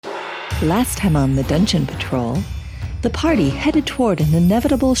Last time on the Dungeon Patrol, the party headed toward an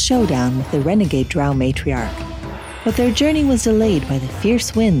inevitable showdown with the renegade Drow matriarch, but their journey was delayed by the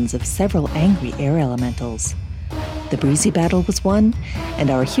fierce winds of several angry air elementals. The breezy battle was won, and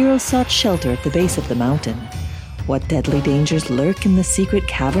our heroes sought shelter at the base of the mountain. What deadly dangers lurk in the secret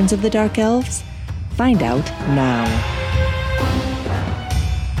caverns of the Dark Elves? Find out now.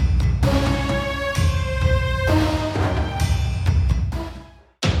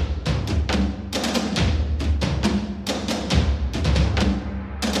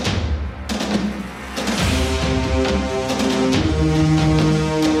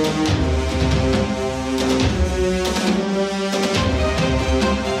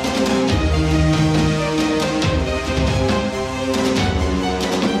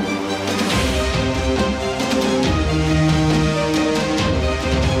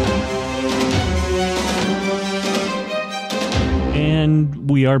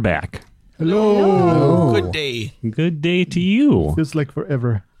 We are back. Hello. Good day. Good day to you. Feels like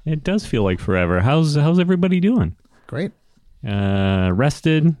forever. It does feel like forever. How's everybody doing? Great.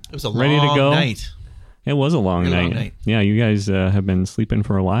 Rested. It was a ready long to go. night. It was a long Really night. long night. Yeah, you guys have been sleeping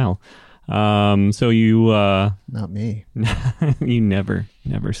for a while. So you Not me. you never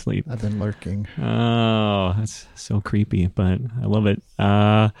sleep. I've been lurking. Oh, that's so creepy, but I love it.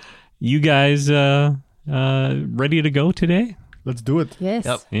 You guys ready to go today? Let's do it. Yes.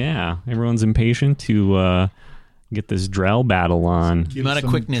 Yep. Yeah, everyone's impatient to get this drow battle on. The amount of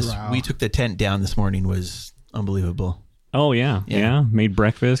some quickness drow. we took the tent down this morning was unbelievable. Oh, yeah. Yeah. Made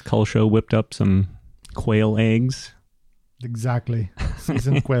breakfast. Kulsho whipped up some quail eggs. Exactly.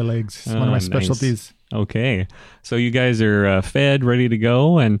 Seasoned quail eggs. It's one of my Nice. specialties. Okay. So you guys are fed, ready to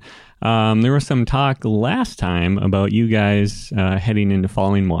go. And there was some talk last time about you guys heading into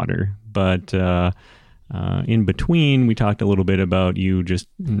Falling Water. But in between, we talked a little bit about you just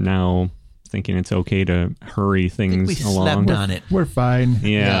now thinking it's okay to hurry I think things we along. slept on it. We're fine.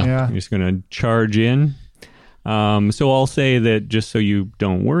 Yeah. Yeah. You're just going to charge in. So I'll say that just so you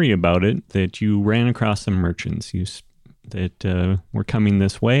don't worry about it, that you ran across some merchants that were coming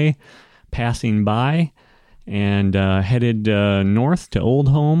this way, passing by, and headed north to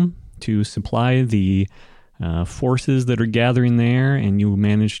Oldhome to supply the forces that are gathering there, and you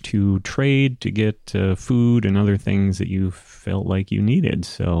managed to trade to get food and other things that you felt like you needed.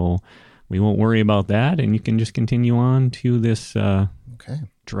 So we won't worry about that, and you can just continue on to this Okay.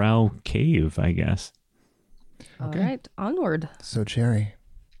 drow cave, I guess. Okay. All right, onward. So, Jerry,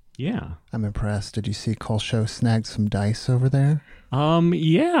 Yeah. I'm impressed. Did you see Kulsho snag some dice over there?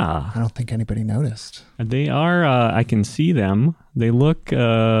 Yeah. I don't think anybody noticed. They are, I can see them. They look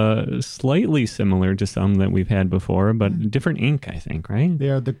slightly similar to some that we've had before, but different ink, I think, right? They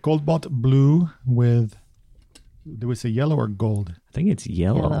are the Cobalt blue with, there was a yellow or gold? I think it's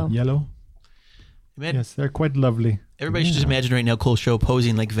yellow. Yellow? Man, Yes, they're quite lovely. everybody should just imagine right now Cole Show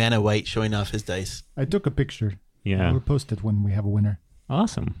posing like Vanna White showing off his dice. I took a picture. Yeah. We'll post it when we have a winner.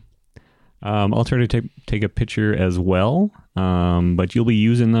 Awesome. I'll try to take a picture as well, but you'll be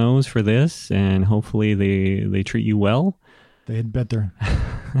using those for this, and hopefully they treat you well. They had better.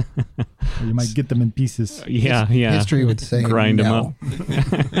 Or you might get them in pieces. Yeah. History would say Grind no.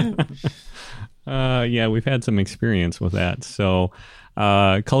 them up. Yeah, we've had some experience with that. So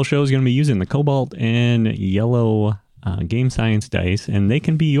Kulsho is going to be using the Cobalt and Yellow Game Science dice, and they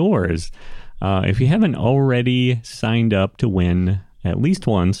can be yours. If you haven't already signed up to win at least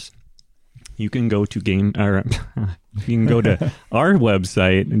once, you can go to you can go to our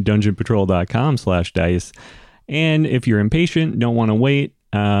website, dungeonpatrol.com/dice. And if you're impatient, don't want to wait,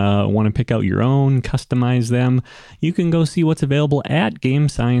 want to pick out your own, customize them, you can go see what's available at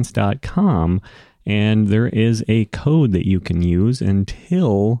gamescience.com. And there is a code that you can use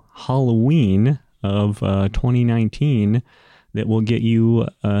until Halloween of 2019 that will get you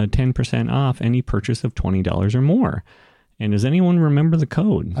 10% off any purchase of $20 or more. And does anyone remember the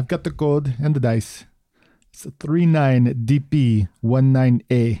code? I've got the code and the dice. It's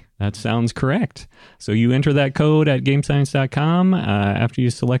 39DP19A. That sounds correct. So you enter that code at gamescience.com after you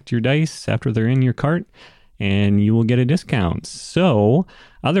select your dice, after they're in your cart, and you will get a discount. So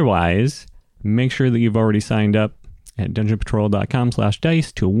otherwise, make sure that you've already signed up at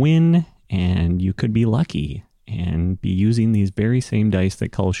dungeonpatrol.com/dice to win, and you could be lucky and be using these very same dice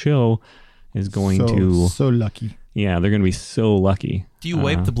that Kulsho is going to. So lucky. Yeah, they're going to be so lucky. Do you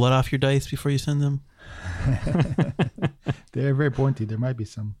wipe the blood off your dice before you send them? They're very pointy. There might be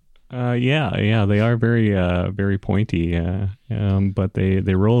some. Yeah, they are very pointy, but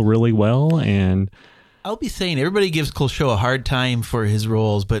they roll really well. And I'll be saying everybody gives Cole Show a hard time for his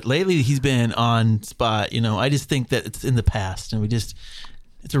rolls, but lately he's been on spot. You know, I just think that it's in the past, and we just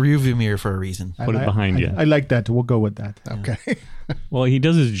It's a rearview mirror for a reason. Put it behind you. I like that. We'll go with that. Okay. Well, he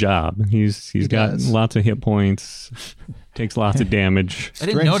does his job. He's got does. lots of hit points, takes lots of damage. I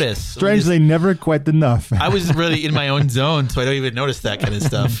didn't notice. Strangely, never quite enough. I was really in my own zone, so I don't even notice that kind of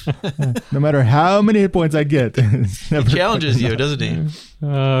stuff. No matter how many hit points I get, it's He never challenges you, doesn't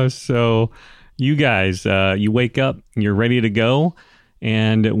he? So you guys, you wake up, you're ready to go,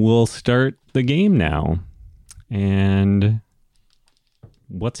 and we'll start the game now. And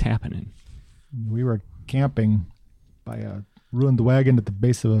what's happening? We were camping by a ruined wagon at the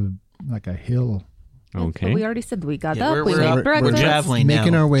base of a hill. Okay. We already said we got Yeah, up. We made we're breakfast. traveling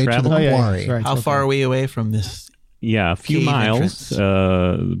Making now. our way Travel? to the Oh, yeah, quarry. right. How Okay. far are we away from this? Yeah, a few Cave miles.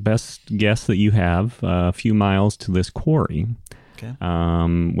 entrance. Best guess that you have, a few miles to this quarry, Okay.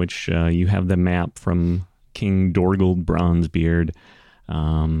 which you have the map from King Dorgold Bronzebeard.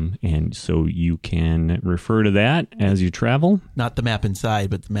 And so you can refer to that as you travel. Not the map inside,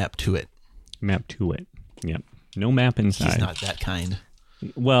 but the map to it. Map to it. Yep. No map inside. He's not that kind.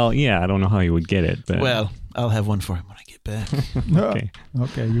 Well, yeah, I don't know how you would get it, but Well, I'll have one for him when I get back. okay.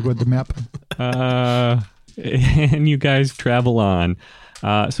 Okay, you go with the map. And you guys travel on.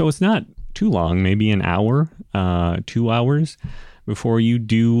 So it's not too long, maybe an hour, 2 hours before you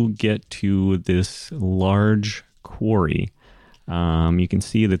do get to this large quarry. You can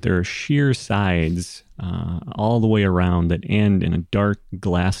see that there are sheer sides all the way around that end in a dark,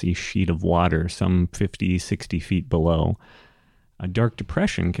 glassy sheet of water, some 50, 60 feet below. A dark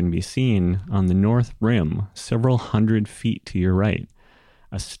depression can be seen on the north rim, several hundred feet to your right.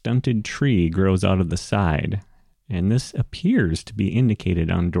 A stunted tree grows out of the side, and this appears to be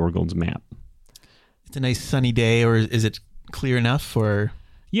indicated on Dorgold's map. It's a nice sunny day, or is it clear enough? Or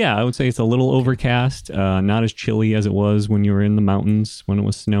Yeah, I would say it's a little overcast, not as chilly as it was when you were in the mountains when it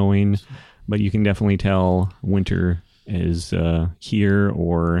was snowing, but you can definitely tell winter is here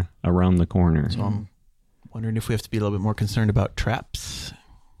or around the corner. so I'm wondering if we have to be a little bit more concerned about traps,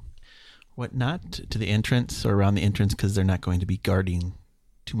 whatnot, to the entrance or around the entrance, because they're not going to be guarding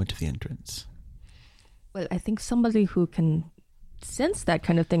too much of the entrance. Well, I think somebody who can sense that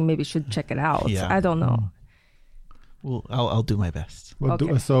kind of thing maybe should check it out. Yeah. I don't know. Well, I'll do my best.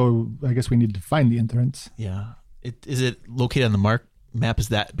 Okay. So I guess we need to find the entrance. Yeah. Is it located on the map? Is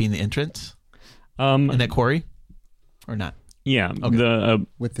that being the entrance in that quarry, or not? Yeah, Okay. the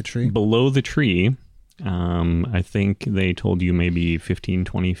With the tree. below the tree, I think they told you maybe 15,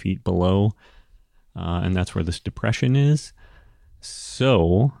 20 feet below, and that's where this depression is.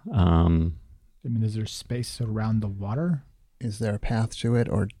 So, I mean, is there space around the water? Is there a path to it,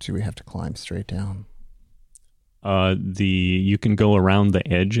 or do we have to climb straight down? you can go around the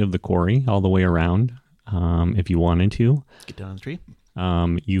edge of the quarry all the way around, if you wanted to. Get down on the tree.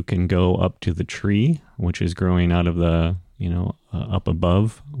 You can go up to the tree, which is growing out of the, up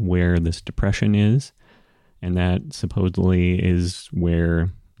above where this depression is. And that supposedly is where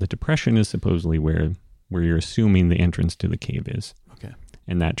the depression is supposedly where you're assuming the entrance to the cave is. Okay.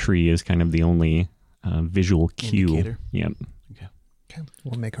 And that tree is kind of the only visual cue. Indicator. Yep. Okay,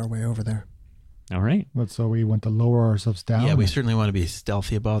 we'll make our way over there. All right. So we want to lower ourselves down. Yeah, we certainly want to be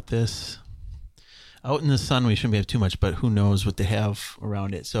stealthy about this. Out in the sun, we shouldn't have too much, but who knows what they have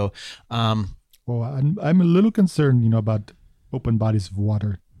around it. So, Well, I'm a little concerned, about open bodies of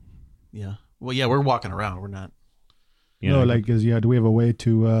water. yeah. Well, yeah, we're walking around. We're not. Yeah. No, do we have a way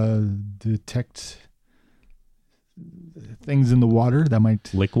to detect things in the water that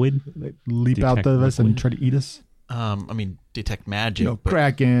might liquid. leap out Detect of us and liquid. try to eat us? Detect magic. but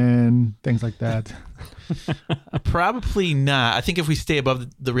Kraken, things like that. probably not. I think if we stay above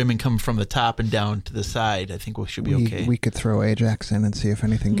the rim and come from the top and down to the side, I think we should be okay. We could throw Ajax in and see if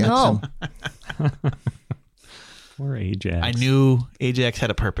anything gets No. him. Or Ajax. I knew Ajax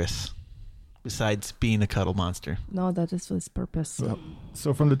had a purpose besides being a cuddle monster. No, that is his purpose.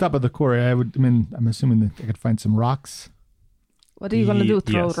 So from the top of the quarry, I'm assuming that I could find some rocks. What are you going to do?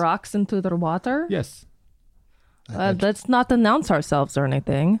 Throw Yes. rocks into the water? Yes. Let's not announce ourselves or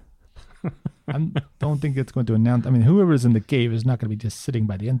anything. I don't think it's going to announce. I mean, whoever's in the cave is not going to be just sitting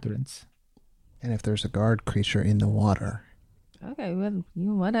by the entrance. And if there's a guard creature in the water, Okay, well,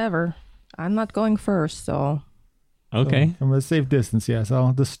 whatever. I'm not going first, so Okay. So from a safe distance, yes.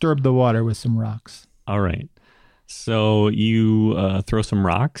 I'll disturb the water with some rocks. All right. So you throw some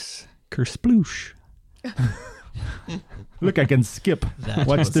rocks. Kersploosh. Look, I can skip. That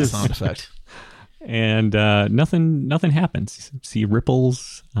Watch was the this. sound effect. And nothing happens. See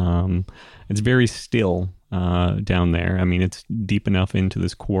ripples. It's very still down there. I mean, it's deep enough into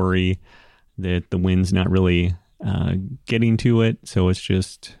this quarry that the wind's not really getting to it. So it's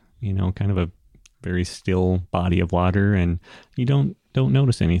just, kind of a very still body of water. And you don't don't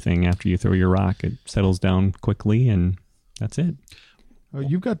notice anything after you throw your rock. It settles down quickly, and that's it. Oh,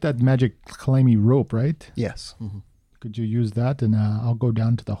 you've got that magic climby rope, right? Yes, Could you use that, and I'll go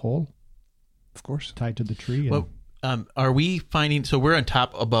down to the hole, of course. tied to the tree. And Well, are we finding? So we're on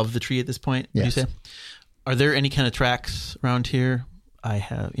top above the tree at this point. Would you Yes. say? Are there any kind of tracks around here? I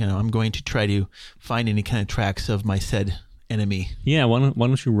have. I'm going to try to find any kind of tracks of my said enemy. Yeah, why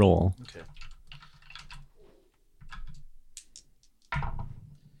don't you roll? Okay.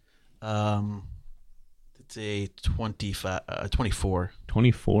 It's a 24.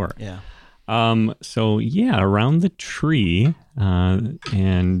 24. Yeah. So yeah, around the tree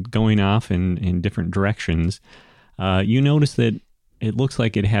and going off in different directions, you notice that it looks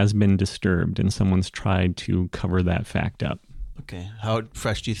like it has been disturbed and someone's tried to cover that fact up. Okay. How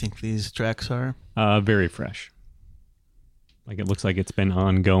fresh do you think these tracks are? Very fresh. Like it looks like it's been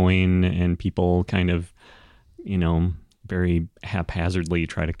ongoing and people kind of, very haphazardly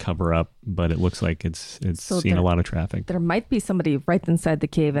try to cover up, but it looks like it's So seen a there- lot of traffic. There might be somebody right inside the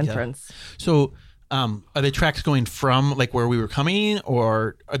cave entrance. So, are the tracks going from like where we were coming,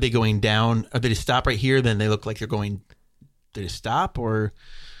 or are they going down? Are they just stop right here? Then they look like they're going. They just stop, or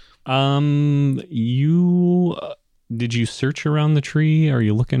You did you search around the tree? Are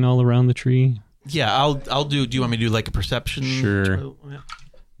you looking all around the tree yeah, I'll do. Do you want me to do like a perception? Sure. Yeah.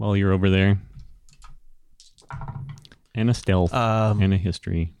 while you're over there? And a stealth and a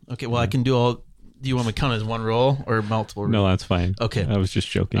history. Okay. Well, I can do all. Do you want me to count as one roll or multiple? No, that's fine. Okay. I was just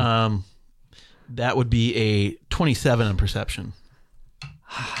joking. That would be a 27 on perception.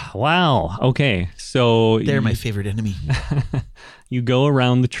 Wow. Okay. So They're my favorite enemy. you go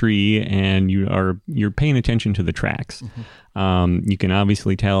around the tree and you're paying attention to the tracks. You can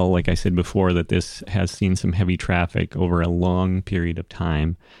obviously tell, like I said before, that this has seen some heavy traffic over a long period of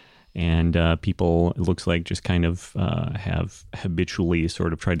time. And people, it looks like, just kind of have habitually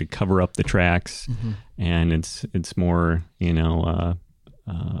sort of tried to cover up the tracks. And it's more,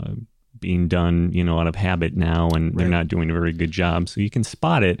 being done, out of habit now, and they're not doing a very good job. So you can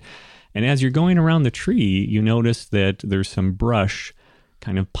spot it. And as you're going around the tree, you notice that there's some brush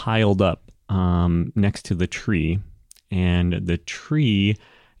kind of piled up next to the tree. And the tree,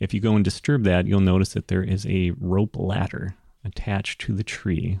 if you go and disturb that, you'll notice that there is a rope ladder attached to the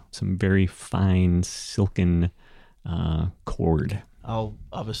tree. Some very fine silken cord. I'll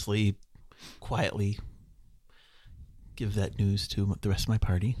obviously quietly give that news to the rest of my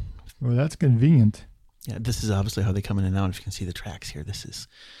party. well, that's convenient. Yeah, this is obviously how they come in and out. If you can see the tracks here, this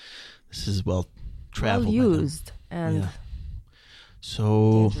is well traveled. Well by them. used and Yeah.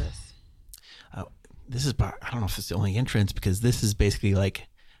 So dangerous. this is I don't know if it's the only entrance, because this is basically like,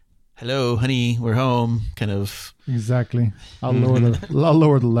 "Hello, honey, we're home," kind of. Exactly. I'll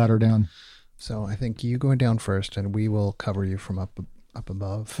lower the ladder down. So I think you going down first, and we will cover you from up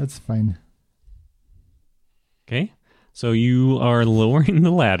above. That's fine. Okay. So you are lowering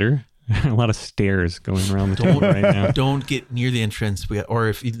the ladder. A lot of stairs going around the table right now. Don't get near the entrance. Or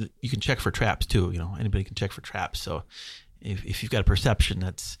if you can check for traps too. Anybody can check for traps. So if you've got a perception,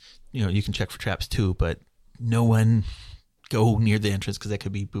 that's you can check for traps too. But no one go near the entrance, because that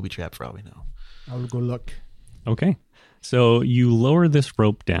could be booby trap for all we know. I'll go look. Okay. So you lower this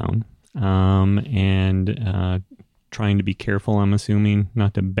rope down and trying to be careful, I'm assuming,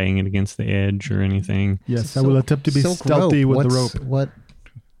 not to bang it against the edge or anything. Yes, I will attempt to be Silk stealthy rope. with the rope.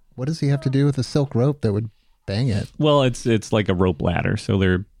 What does he have to do with a silk rope that would bang it? Well, it's like a rope ladder. So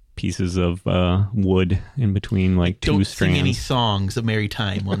there are pieces of wood in between, like two Don't strands. sing any songs of merry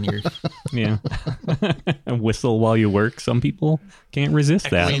time when you're Yeah. A whistle while you work. Some people can't resist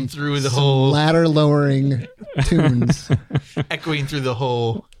echoing that. through the whole Ladder lowering tunes. echoing through the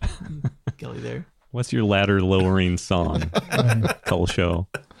whole gully there. What's your ladder lowering song? Cull show.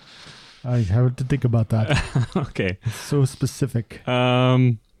 I have to think about that. Okay. So specific.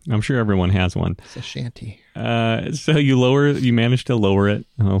 I'm sure everyone has one. It's a shanty. So you manage to lower it.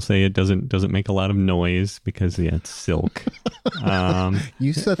 I'll say it doesn't make a lot of noise because it's silk.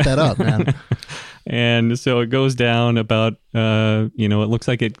 You set that up, man. And so it goes down about, it looks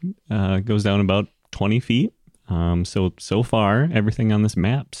like it goes down about 20 feet. So far, everything on this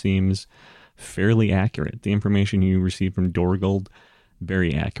map seems fairly accurate. The information you received from Dorgold,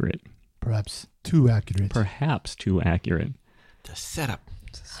 very accurate. Perhaps too accurate. Perhaps too accurate. The setup.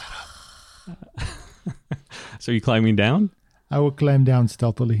 So you climbing down? I will climb down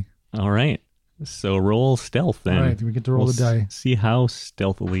stealthily. All right. So roll stealth then. All right, we get to roll the die. See how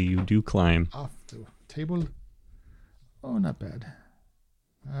stealthily you do climb. Off the table. Oh, not bad.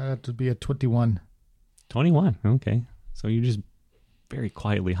 That would be a 21. 21. Okay. So you're just very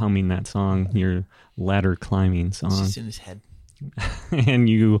quietly humming that song, your ladder climbing It's song. just in his head. and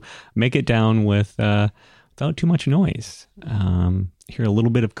you make it down without too much noise. Hear a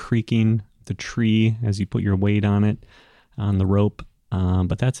little bit of creaking of the tree as you put your weight on it, on the rope,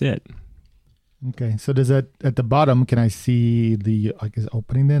 but that's it. Okay, so does that at the bottom? Can I see the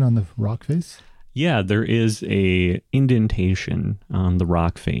opening then on the rock face? Yeah, there is a indentation on the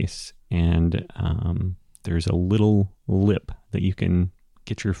rock face, and there's a little lip that you can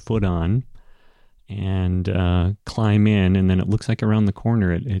get your foot on and climb in, and then it looks like around the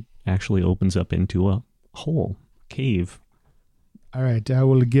corner it actually opens up into a hole, cave. All right, I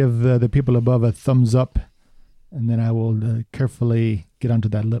will give the people above a thumbs up, and then I will carefully get onto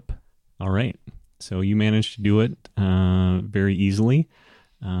that lip. All right, so you managed to do it very easily,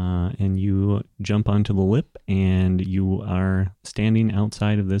 and you jump onto the lip, and you are standing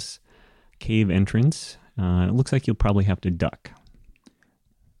outside of this cave entrance. It looks like you'll probably have to duck.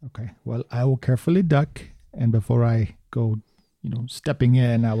 Okay, well, I will carefully duck, and before I go, stepping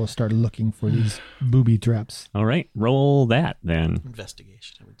in, I will start looking for these booby traps. All right, roll that then.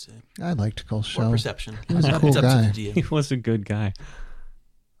 Investigation, I would say. I liked Cole Or Show. perception. He was a It's cool up guy. to the He GM. was a good guy.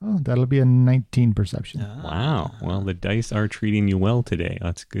 Oh, that'll be a 19 perception. Wow. Well, the dice are treating you well today.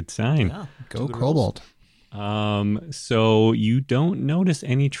 That's a good sign. Yeah, Go two good rolls. Cobalt. So you don't notice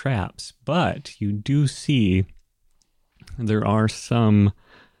any traps, but you do see there are some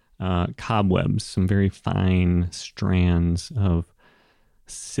cobwebs, some very fine strands of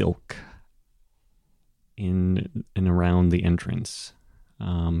silk in and around the entrance.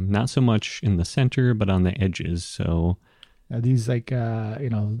 Not so much in the center, but on the edges. So Are these like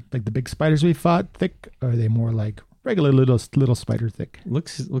the big spiders we fought thick? Or are they more like regular little spider thick?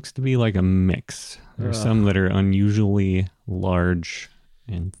 looks to be like a mix. There's some that are unusually large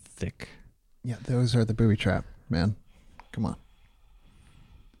and thick. Yeah, those are the booby trap, man. Come on.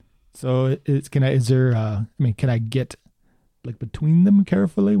 So can I get like between them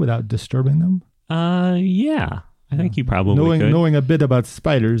carefully without disturbing them? Yeah. I think you probably could. Knowing a bit about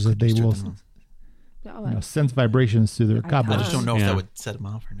spiders, that they will Yeah, sense vibrations through their I I cobwebs. just don't know if Yeah. that would set them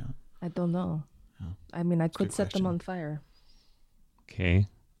off or not. I don't know. Oh. I mean, I a could good set them question. on fire. Okay.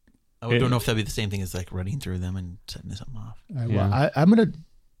 I don't know if that'd be the same thing as like running through them and setting something off. I'm going to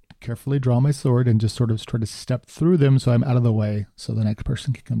carefully draw my sword and just sort of try to step through them so I'm out of the way so the next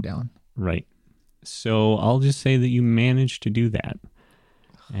person can come down. Right. So I'll just say that you managed to do that.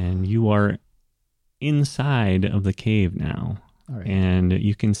 And you are inside of the cave now. All right. And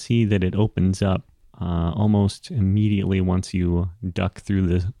you can see that it opens up almost immediately once you duck through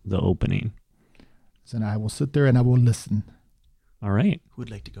the opening. So now I will sit there and I will listen. All right. Who would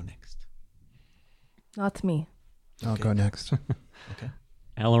like to go next? Not me. I'll Okay. go next.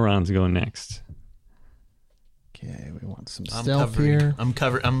 Aileron's going next. Okay, we want some I'm stealth covering. here.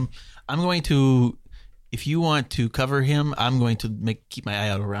 I'm going to. If you want to cover him, I'm going to keep my eye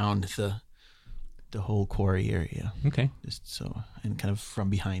out around the whole quarry area, Okay. just so, and kind of from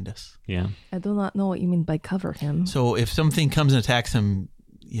behind us. Yeah. I do not know what you mean by cover him. So if something comes and attacks him,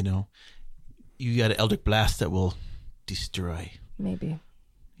 you got an Eldritch Blast that will destroy. Maybe.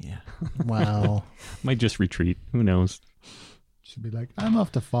 Yeah. Wow. Might just retreat. Who knows? Should be like, I'm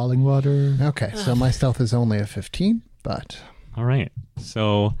off to Falling Water. Okay, so my stealth is only a 15, but All right.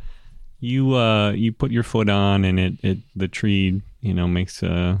 So you put your foot on, and the tree makes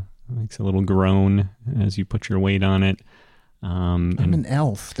a little groan as you put your weight on it. I'm And an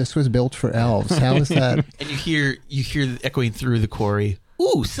elf. This was built for elves. How is that? And you hear echoing through the quarry.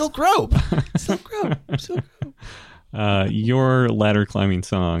 Ooh, silk rope, silk rope, silk rope. your ladder climbing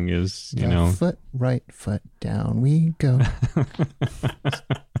song is, Left foot, right foot, down we go.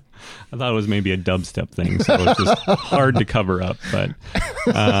 I thought it was maybe a dubstep thing, so it's just hard to cover up. But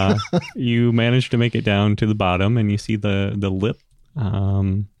you managed to make it down to the bottom, and you see the lip,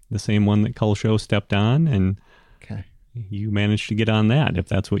 the same one that Kulsho stepped on, and Okay, you managed to get on that if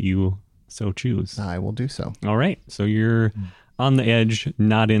that's what you so choose. I will do so. All right, so you're on the edge,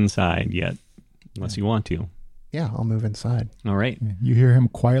 not inside yet, unless you want to. Yeah, I'll move inside. All right. You hear him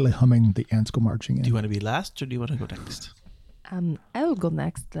quietly humming the ants go marching in. Do you want to be last or do you want to go next? I will go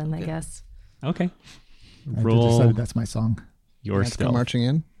next then, I guess. Okay. I just Roll decided that's my song. your Let's go stealth. marching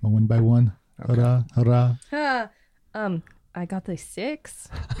in. One by one. Okay. Hurrah, hurrah. I got a 6.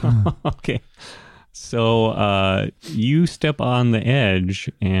 Okay. So you step on the edge,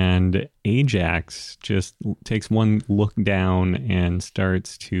 and Ajax just takes one look down and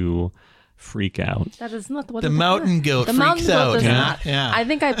starts to freak out. That is not what The it mountain is. goat The freaks mountain goat out. does Yeah. not. Yeah. I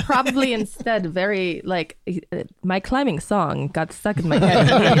think I probably instead my climbing song got stuck in my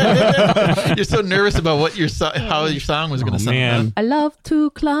head. You're so nervous about what how your song was going to sound. Man, I love to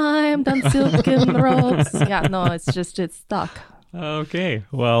climb down silken ropes. Yeah, no, it's stuck. okay.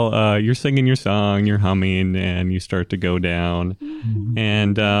 Well, you're singing your song, you're humming, and you start to go down,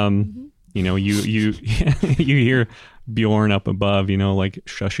 and you know, you you hear Bjorn up above, you know, like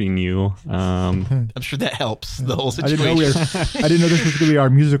shushing you. I'm sure that helps the whole I didn't situation. know this was going to be our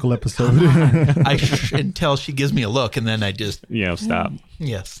musical episode. Until she gives me a look, and then I just Yeah, stop.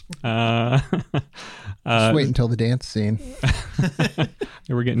 yes. Just wait until the dance scene.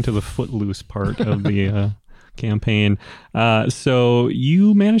 We're getting to the footloose part of the campaign. So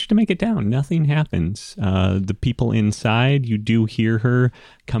you manage to make it down. Nothing happens. The people inside, you do hear her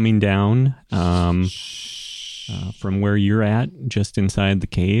coming down from where you're at, just inside the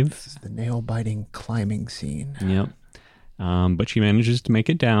cave. This is the nail-biting climbing scene. Yep. But she manages to make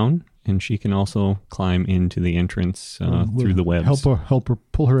it down, and she can also climb into the entrance through the webs. Help her,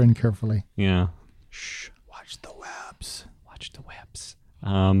 pull her in carefully. Yeah. Shh. Watch the webs. Watch the webs.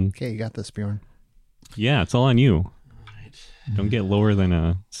 Okay, you got this, Bjorn. Yeah, it's all on you. Don't get lower than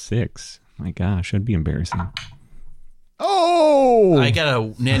a 6. My gosh, that'd be embarrassing. Oh! I got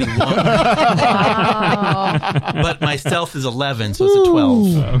a natty 1. But my stealth is 11, so it's a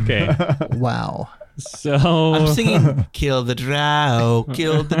 12. Okay. Wow. So I'm singing "Kill the Drow,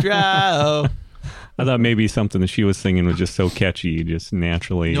 kill the Drow." I thought maybe something that she was singing was just so catchy, you just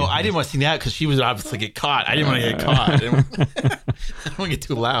naturally. No, I didn't want to sing that because she was obviously get caught. I didn't want to get caught. I didn't want to get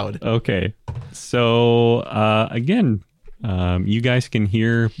too loud. Okay. So again, you guys can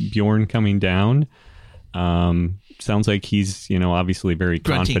hear Bjorn coming down. Sounds like he's, you know, obviously very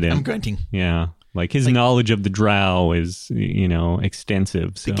Grunting. confident. I'm grunting. Yeah. Like his knowledge of the drow is, you know,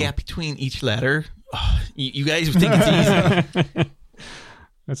 extensive. So The gap between each letter. Oh, you guys think it's easy.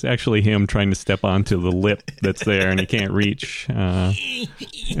 that's actually him trying to step onto the lip that's there and he can't reach. Oh,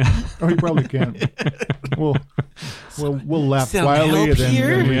 you probably can't. We'll laugh Some wildly help and then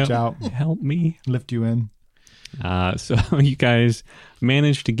here? reach Yep. out, Help me. lift you in. So you guys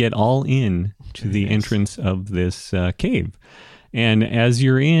managed to get all in to the entrance of this cave. And as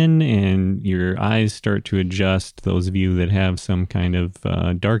you're in and your eyes start to adjust, those of you that have some kind of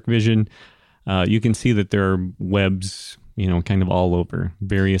dark vision, you can see that there are webs, you know, kind of all over,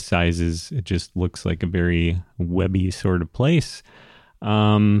 various sizes. It just looks like a very webby sort of place.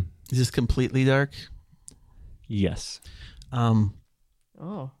 Is this completely dark? Yes. Oh.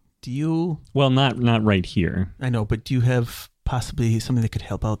 Do you? Well, not right here. I know, but do you have possibly something that could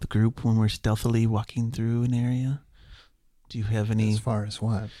help out the group when we're stealthily walking through an area? Do you have any As far as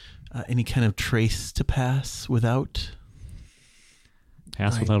what? any kind of trace to pass without?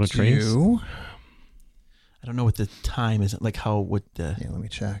 Pass without a trace. Do. I don't know what the time is. Like how would the? Yeah, let me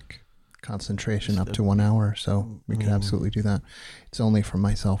check. Concentration up to 1 hour, so we could absolutely do that. It's only for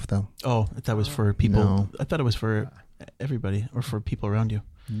myself, though. Oh, I thought it was for people. No. I thought it was for everybody or for people around you.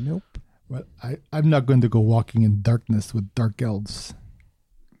 Nope. Well, I'm not going to go walking in darkness with dark elves.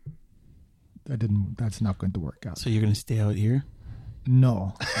 That's not going to work out. So you're going to stay out here?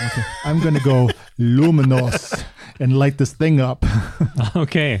 No. Okay. I'm going to go luminous and light this thing up.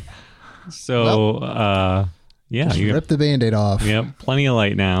 Okay. So, yeah. Just rip the Band-Aid off. Yep, plenty of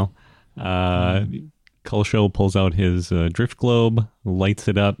light now. Kulsho pulls out his drift globe, lights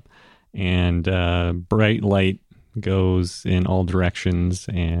it up, and bright light goes in all directions.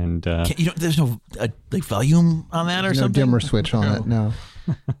 And There's no like volume on that or No something? dimmer switch on it, no.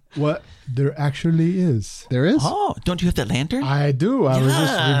 What? There actually is. There is? Oh, don't you have that lantern? I do. I was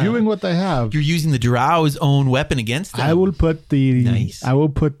just Yeah. reviewing what they have. You're using the Drow's own weapon against them. I will put the Nice.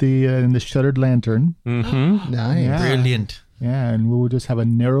 in the shuttered lantern. mm-hmm. Nice. Yeah. Brilliant. Yeah, and we will just have a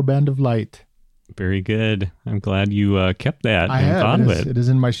narrow band of light. Very good. I'm glad you kept that I and have. thought It of is, it. it is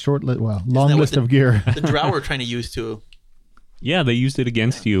in my long that list what of gear. The Drow we're trying to use to. Yeah, they used it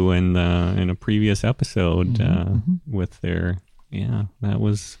against you in a previous episode with their. Yeah, that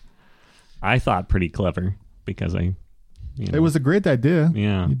was. I thought pretty clever because It was a great idea.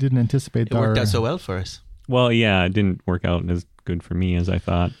 Yeah. You didn't anticipate It worked out so well for us. Well, yeah, it didn't work out as good for me as I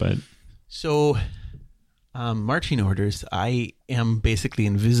thought, but So, marching orders, I am basically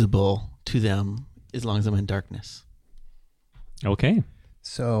invisible to them as long as I'm in darkness. okay.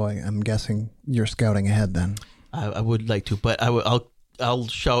 So I'm guessing you're scouting ahead then. I would like to, but I'll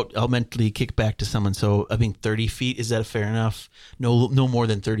shout. I'll mentally kick back to someone. So I think 30 feet, is that fair enough? No more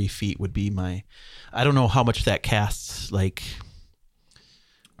than 30 feet would be my. I don't know how much that casts. Like,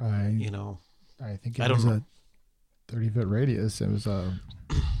 I you know, think I it don't was know. a 30-foot radius. It was a.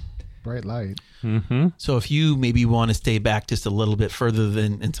 bright light. Mm-hmm. So if you maybe want to stay back just a little bit further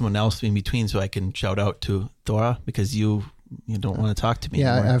than and someone else in between, so I can shout out to Thora because you don't want to talk to me.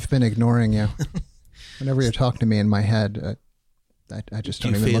 Yeah, anymore. I've been ignoring you. Whenever you're talking to me in my head, I just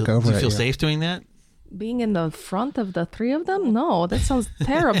don't even look over Do you at feel you. safe doing that? Being in the front of the three of them? No, that sounds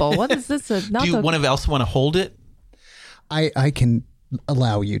terrible. What is this? Do you one of else want to hold it? I can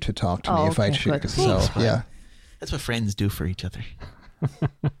allow you to talk to me if I okay, choose. good. So yeah, That's what friends do for each other.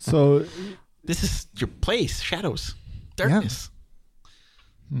 So, This is your place, shadows, darkness.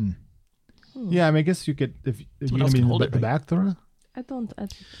 yeah, I mean, I guess you could, if you're Someone going else to be can in hold the, it, the right? back, Thora? I don't.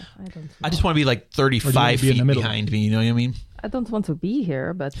 I just want to be like Or do you 35 want to be in feet the middle? behind me. You know what I mean? I don't want to be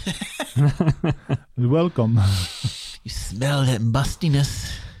here, but Welcome. You smell that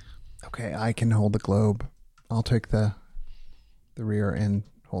mustiness. okay, I can hold the globe. I'll take the rear and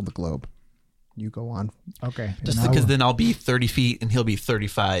hold the globe. You go on. Okay. Just and I because will- then I'll be 30 feet and he'll be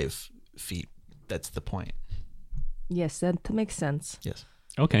 35 feet. That's the point. yes, that makes sense. Yes.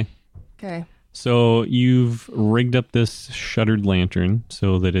 Okay. Okay. So you've rigged up this shuttered lantern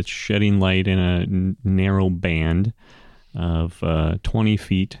so that it's shedding light in a narrow band of 20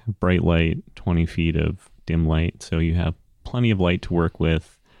 feet bright light, 20 feet of dim light. So you have plenty of light to work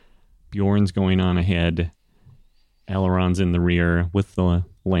with. Bjorn's going on ahead. Aileron's in the rear with the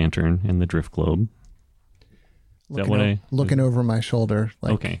lantern and the drift globe. Is that what Looking over my shoulder,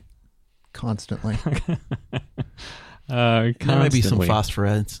 like okay. constantly. There might be some Constantly.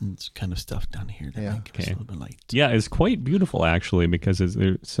 phosphorescence kind of stuff down here that Yeah. might give us Okay. a little bit of light. Yeah, it's quite beautiful actually because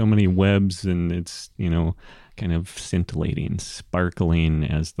there's so many webs and it's, kind of scintillating, sparkling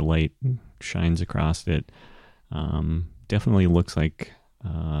as the light shines across it. Definitely looks like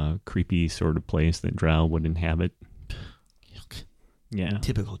a creepy sort of place that Drow would inhabit. Yuck. Yeah,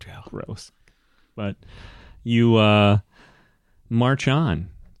 Typical drow. gross. But you march on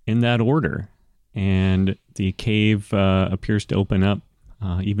in that order, and the cave appears to open up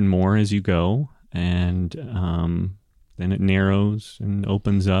even more as you go, and then it narrows and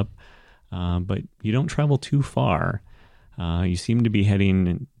opens up, but you don't travel too far. You seem to be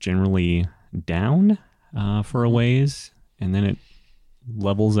heading generally down for a ways, and then it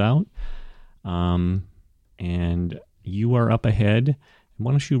levels out, and you are up ahead.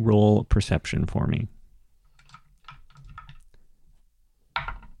 Why don't you roll perception for me?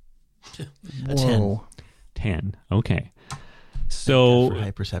 A 10. Whoa. 10. Okay. For So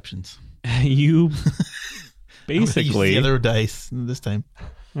high perceptions. you I'm gonna use basically the other dice this time.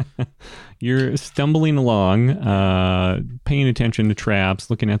 you're stumbling along, paying attention to traps,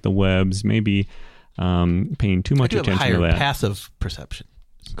 looking at the webs, maybe paying too I much do have a attention to higher that. passive perception.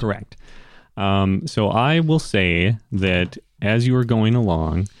 Correct. So I will say that as you are going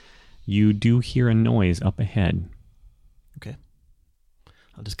along, you do hear a noise up ahead. Okay.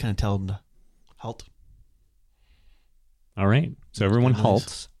 I'll just kind of tell them to halt. All right. So everyone Nice.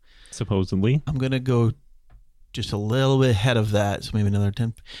 halts, supposedly. I'm going to go just a little bit ahead of that. So maybe another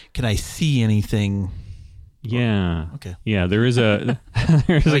 10. Can I see anything? Yeah. Okay. Yeah, there is a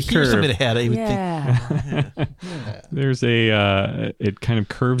there's If I a hear something curve. ahead, I would think, Yeah. There's a it kind of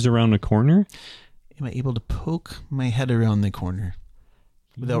curves around a corner. am I able to poke my head around the corner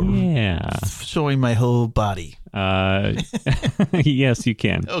without Yeah. showing my whole body? Yes, you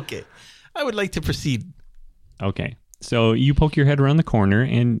can. Okay. I would like to proceed. Okay. So you poke your head around the corner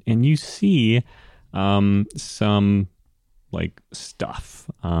and you see some like stuff,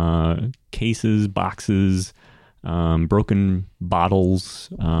 cases, boxes, broken bottles,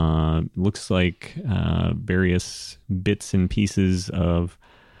 looks like various bits and pieces of,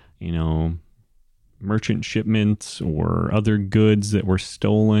 merchant shipments or other goods that were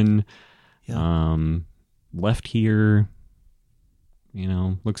stolen, Yeah. left here.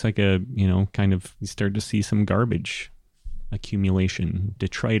 Looks like kind of you start to see some garbage accumulation,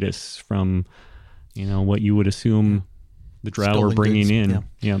 detritus from, what you would assume the Drow are Stolen bringing goods, in.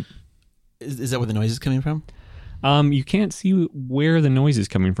 yeah. Yep. Is that where the noise is coming from? You can't see where the noise is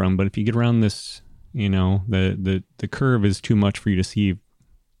coming from, but if you get around this, the curve is too much for you to see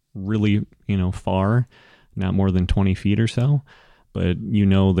really, far, not more than 20 feet or so, but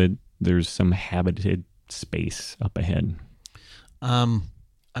that there's some habited space up ahead. I'm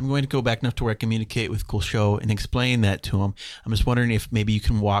going to go back enough to where I communicate with Kulsho and explain that to him. I'm just wondering if maybe you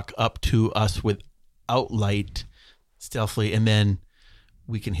can walk up to us without light stealthily, and then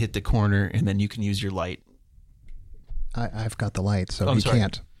we can hit the corner, and then you can use your light. I've got the light, so Oh, I'm he sorry.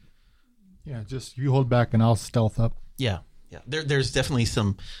 can't. Yeah, just you hold back and I'll stealth up. Yeah. There's definitely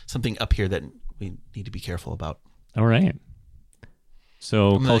something up here that we need to be careful about. All right.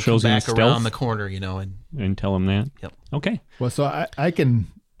 So I'm gonna come Kulsho's going back to around stealth the corner, and and tell him that? Yep. Okay. Well, so I can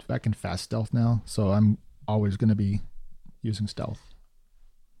back in fast stealth now, so I'm always going to be using stealth.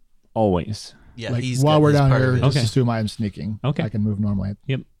 Always. Yeah, Like he's while got we're his down part of here, it. just Okay. assume I'm sneaking. Okay. I can move normally.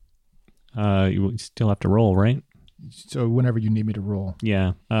 You still have to roll, right? So whenever you need me to roll.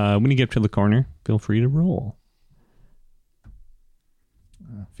 Yeah. When you get up to the corner, feel free to roll.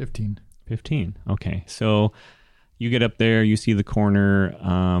 15. 15. Okay. So you get up there, you see the corner.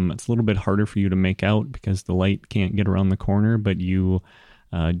 It's a little bit harder for you to make out because the light can't get around the corner, but you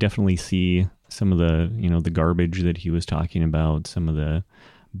definitely see some of the, the garbage that he was talking about, some of the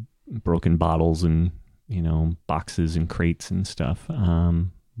broken bottles and, boxes and crates and stuff.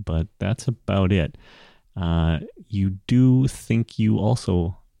 But that's about it. You do think you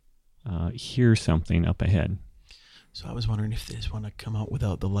also hear something up ahead. So I was wondering if they just want to come out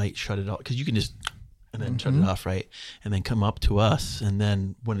without the light, shut it off, because you can just and then shut it off, right? And then come up to us, and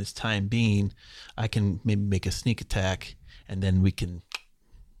then when it's time being, I can maybe make a sneak attack, and then we can,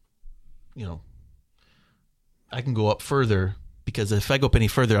 I can go up further, because if I go up any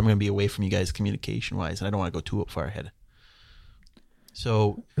further, I'm going to be away from you guys communication wise, and I don't want to go too far ahead.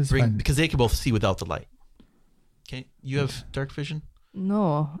 So It's fine. because they can both see without the light. Okay, you have dark vision.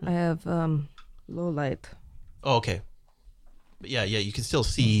 No, I have low light. Oh, okay. But yeah, you can still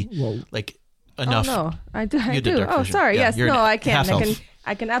see Well, like enough. Oh no, I do. I You did do. dark Oh, vision. sorry. Yeah, Yes, you're no, an I can. half I can. elf.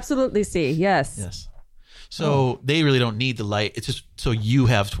 I can absolutely see. Yes. Yes. So they really don't need the light. It's just so you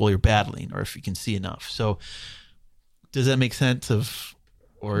have while you're battling, or if you can see enough. So does that make sense?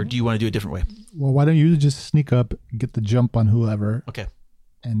 Or do you want to do it a different way? well, why don't you just sneak up, get the jump on whoever, Okay.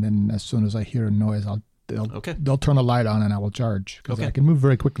 and then as soon as I hear a noise, Okay. they'll turn the light on and I will charge because Okay. I can move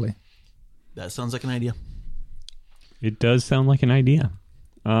very quickly. That sounds like an idea. It does sound like an idea.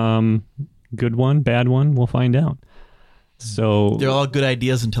 Good one, bad one, we'll find out. So, They're all good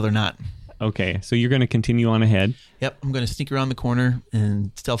ideas until they're not. okay, so you're going to continue on ahead. Yep. I'm going to sneak around the corner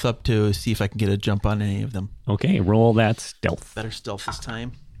and stealth up to see if I can get a jump on any of them. Okay, roll that stealth. Better stealth this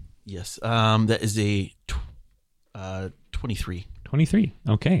time. Yes. That is a 23. 23.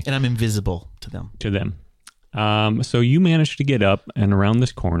 Okay, And I'm invisible to them. to them. So you managed to get up and around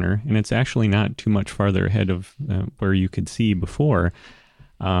this corner, and it's actually not too much farther ahead of where you could see before.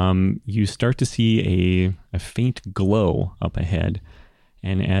 You start to see a faint glow up ahead.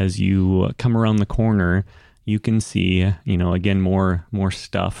 And as you come around the corner, you can see, again, more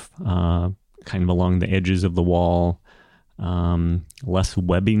stuff kind of along the edges of the wall. Less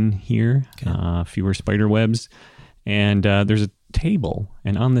webbing here, fewer spider webs. And there's a table.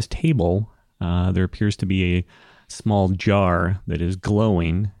 And on this table, there appears to be a small jar that is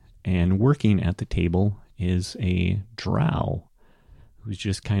glowing. And working at the table is a drow who's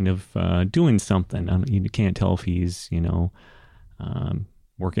just kind of doing something. You can't tell if he's,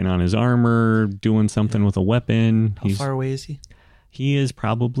 working on his armor, doing something with a weapon. How far away is he? He is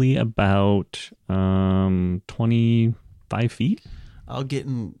probably about 25 feet. I'll get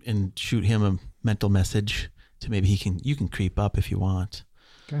in and shoot him a mental message to maybe you can creep up if you want.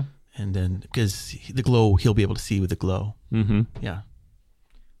 Okay. And then, because the glow, he'll be able to see with the glow. Mm-hmm. Yeah.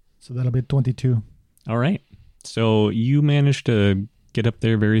 So that'll be 22. All right. So you managed to get up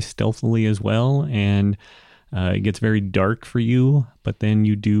there very stealthily as well, and it gets very dark for you, but then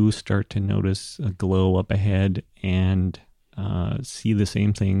you do start to notice a glow up ahead and see the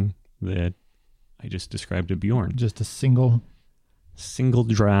same thing that I just described to Bjorn. Just a single. Single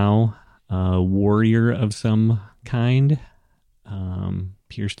drow, warrior of some kind,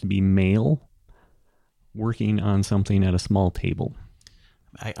 appears to be male, working on something at a small table.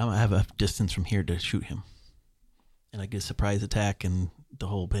 I have a distance from here to shoot him. And I get a surprise attack and the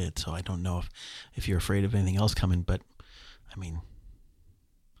whole bit, so I don't know if you're afraid of anything else coming, but I mean,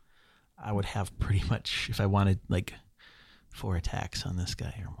 I would have pretty much, if I wanted, like 4 attacks on this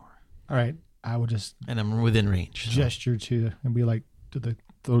guy or more. All right. I will just And I'm within range. So. gesture to and be like, to the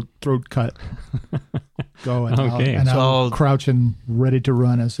throat cut. Go and Okay. I'll So I'll- crouch and ready to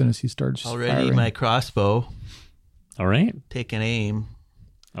run as soon as he starts Already firing. my crossbow, All right. take an aim.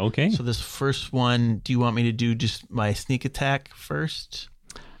 Okay. So this first one, do you want me to do just my sneak attack first?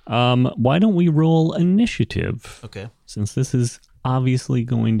 Why don't we roll initiative? Okay. Since this is obviously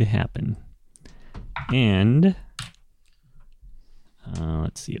going to happen. And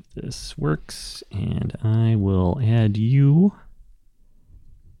let's see if this works. And I will add you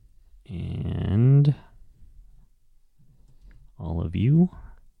and all of you.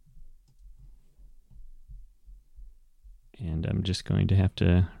 And I'm just going to have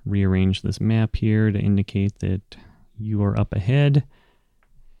to rearrange this map here to indicate that you are up ahead.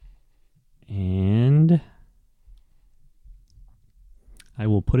 And I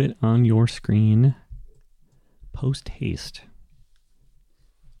will put it on your screen post haste.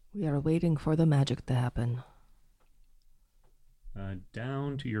 We are waiting for the magic to happen.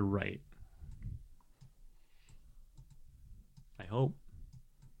 Down to your right. I hope.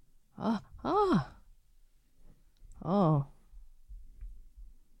 Oh.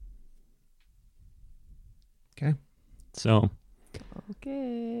 Okay. So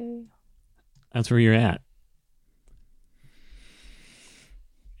Okay. that's where you're at.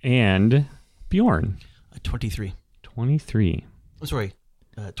 And Bjorn, 23. 23. I'm sorry,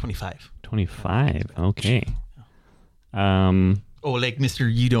 25. 25. Okay. Oh, like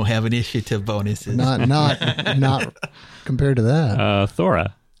Mr. You don't have initiative bonuses. Not compared to that.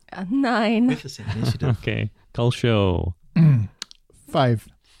 Thora. 9. With the same initiative. Okay. Kulsho. 5.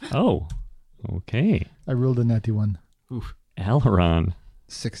 Oh. Okay. I rolled a natty one. Oof. Aileron.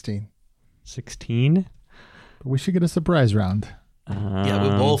 16. 16. But we should get a surprise round. Yeah, we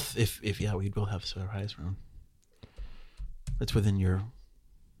both. We'd both have surprise round. That's within your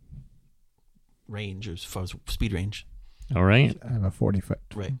range as far as speed range. All right. I have a 40-foot.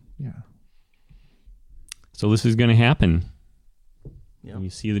 Right. Yeah. So this is going to happen. Yeah. You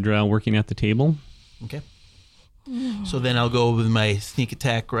see the drow working at the table. Okay. So then I'll go with my sneak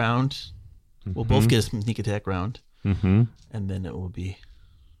attack round. We'll both get a sneak attack round, Mm-hmm. and then it will be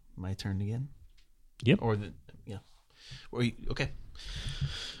my turn again. Yep. Or okay.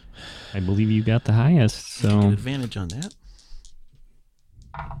 I believe you got the highest. Get So advantage on that.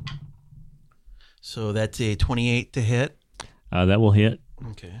 So that's a 28 to hit. that will hit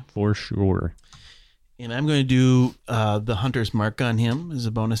Okay. for sure. And I'm going to do the Hunter's Mark on him as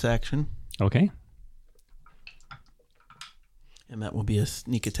a bonus action. Okay. And that will be a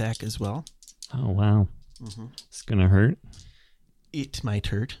sneak attack as well. Oh, wow. Mm-hmm. It's going to hurt. It's my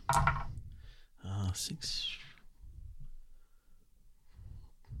turn. 6.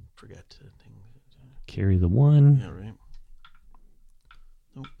 Forgot to think. Carry the 1. Yeah, right.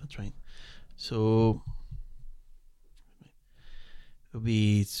 Nope, that's right. So it'll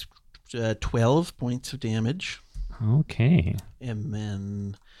be 12 points of damage. Okay. And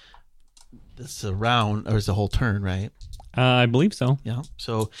then that's a round, or it's a whole turn, right? I believe so. Yeah.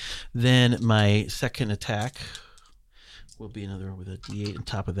 So then my second attack will be another with a D8 on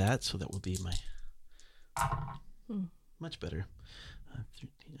top of that. So that will be my much better.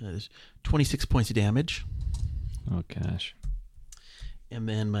 26 points of damage. Oh, gosh. And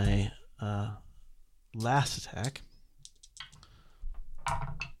then my last attack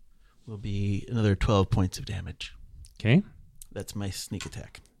will be another 12 points of damage. Okay. That's my sneak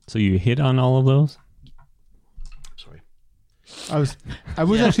attack. So you hit on all of those? Sorry. I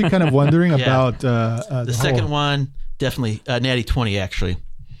was actually kind of wondering Yeah. about The second one, definitely natty 20, actually.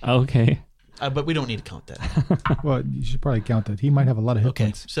 Okay. But we don't need to count that. Well, you should probably count that. He might have a lot of hit Okay.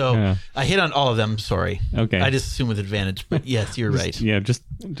 points. So Yeah. I hit on all of them. Sorry. Okay. I just assume with advantage. But yes, you're right. Yeah, just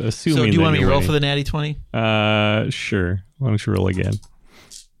assuming. So do you that want me to you're roll winning. for the natty 20? Sure. Why don't you roll again?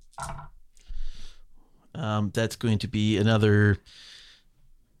 That's going to be another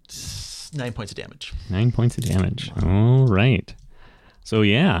 9 points of damage. 9 points of damage. All right. So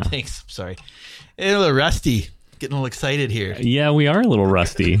yeah. Thanks. Sorry. A little rusty. Getting a little excited here. Yeah, we are a little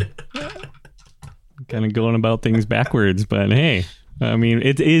rusty. Kind of going about things backwards, but hey, I mean,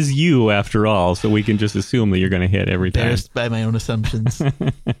 it is you after all, so we can just assume that you're going to hit every time. Embarrassed by my own assumptions.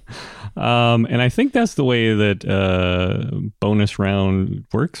 And I think that's the way that bonus round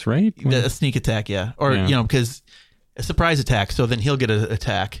works, right? A sneak attack, yeah. Or, Yeah. because a surprise attack, so then he'll get an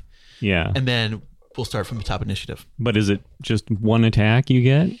attack, Yeah. and then we'll start from the top initiative. But is it just one attack you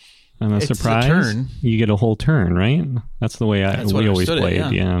get on a It's a surprise? turn. You get a whole turn, right? That's the way That's what we I always understood it,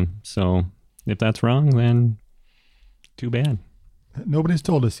 played. yeah. Yeah. So if that's wrong, then too bad. Nobody's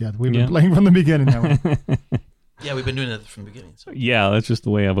told us yet. We've been Yeah. playing from the beginning now. Yeah, we've been doing it from the beginning. So. Yeah, that's just the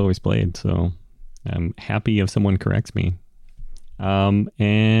way I've always played. So I'm happy if someone corrects me.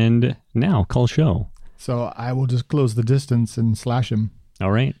 And now, call show. So I will just close the distance and slash him.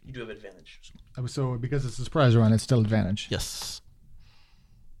 All right. You do have advantage. So because it's a surprise round, it's still advantage. Yes.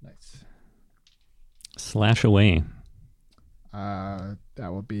 Nice. Slash away. That's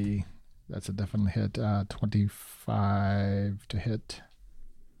a definite hit. 25 to hit.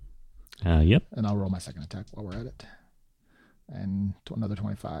 Yep. And I'll roll my second attack while we're at it. And another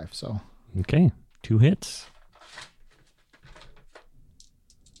 25. So Okay. 2 hits.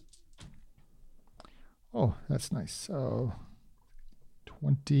 oh, that's nice. So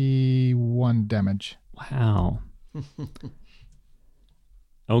 21 damage. Wow.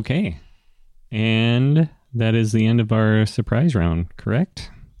 Okay. And that is the end of our surprise round,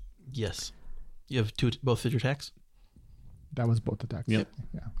 correct? Yes. You have both of your attacks? That was both attacks. Yep.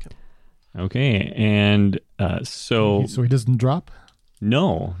 Yeah. Okay. And so So he doesn't drop?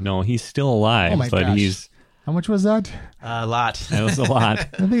 No, he's still alive, Oh my but gosh. How much was that? A lot. that was a lot. I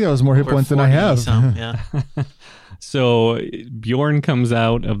think that was more hit Over points than I 40 have. some, yeah. So Bjorn comes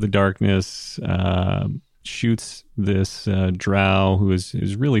out of the darkness, shoots this drow who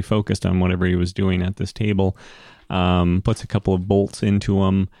is really focused on whatever he was doing at this table, puts a couple of bolts into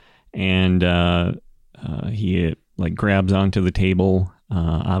him, and he like grabs onto the table,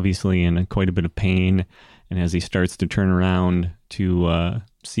 obviously in quite a bit of pain. And as he starts to turn around to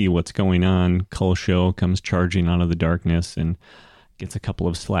see what's going on, Kulsho comes charging out of the darkness and gets a couple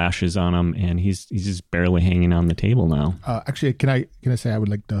of slashes on him, and he's just barely hanging on the table now. Actually, can I say I would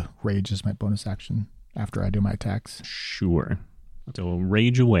like to rage as my bonus action after I do my attacks? Sure. So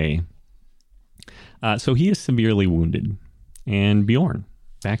rage away. So he is severely wounded. And Bjorn,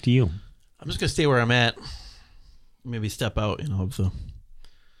 back to you. I'm just gonna stay where I'm at. Maybe step out, of the.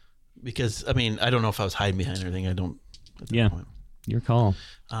 Because I mean, I don't know if I was hiding behind anything. I don't. At that Yeah. point. Your call.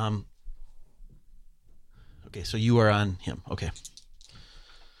 Okay, so you are on him. Okay.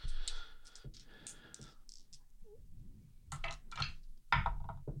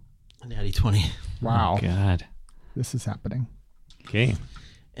 Natty 20. Wow. Oh, God. This is happening. Okay.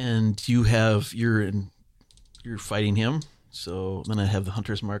 And you're fighting him. So then I have the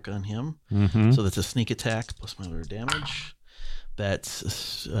hunter's mark on him. Mm-hmm. So that's a sneak attack plus my other damage.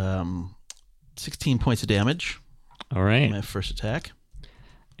 That's 16 points of damage. All right. My first attack.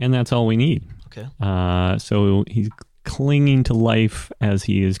 And that's all we need. Okay. So he's clinging to life as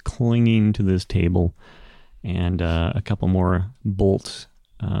he is clinging to this table. And a couple more bolts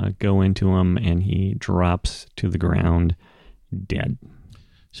go into him, and he drops to the ground dead.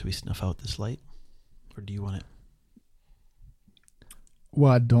 Should we snuff out this light? Or do you want it?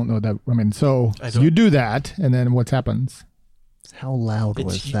 Well, I don't know that. I mean, so I don't- you do that, and then what happens? How loud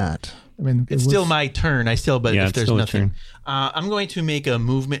It's- was that? I mean, It's still my turn. But Yeah, if it's there's still your nothing. turn. I'm going to make a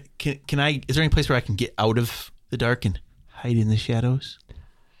movement. Can I, is there any place where I can get out of the dark and hide in the shadows?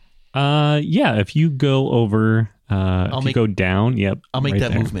 Yeah, if you go over, if you go down, yep. I'll make right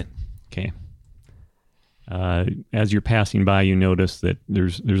that there. movement. Okay. As you're passing by, you notice that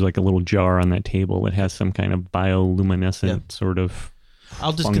there's like a little jar on that table that has some kind of bioluminescent Yep. sort of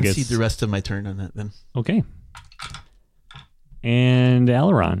I'll just fungus. concede the rest of my turn on that then. Okay. And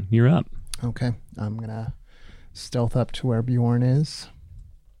Alaron, you're up. Okay, I'm gonna stealth up to where Bjorn is.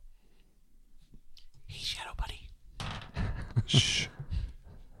 Hey, Shadow Buddy. Shh.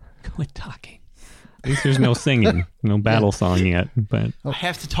 Quit talking. At least there's no singing, no battle song yet. But I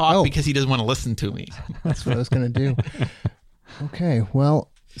have to talk Oh. because he doesn't want to listen to me. That's what I was gonna do. Okay, well,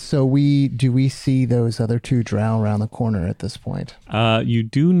 so do we see those other two drow around the corner at this point? you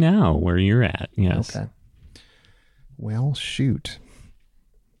do now where you're at. Yes. Okay. Well, shoot.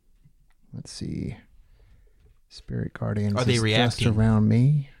 Let's see. Spirit guardians Are they is reacting? just around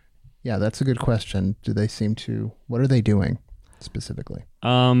me. Yeah, that's a good question. Do they seem to? What are they doing specifically?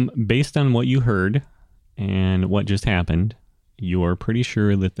 Based on what you heard and what just happened, you're pretty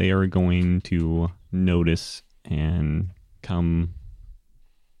sure that they are going to notice and come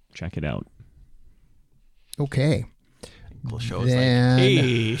check it out. Okay. Cool show is Then-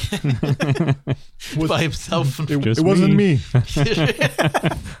 like, hey, by himself. Just It wasn't me.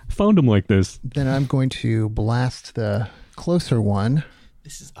 Found him like this. Then I'm going to blast the closer one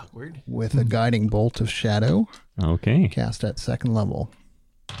This is awkward. with a guiding bolt of shadow Okay. cast at second level.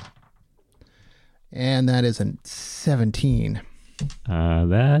 And that is a 17.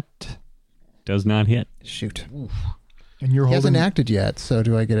 That does not hit. Shoot. And you're He hasn't holding. acted yet, so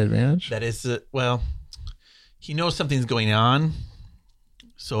do I get advantage? That is, well, he knows something's going on.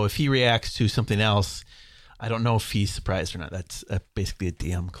 So if he reacts to something else, I don't know if he's surprised or not. That's basically a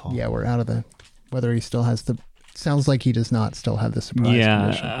DM call. Yeah, we're out of the. Whether he still has the. Sounds like he does not still have the surprise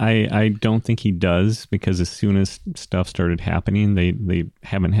condition. I don't think he does, because as soon as stuff started happening, they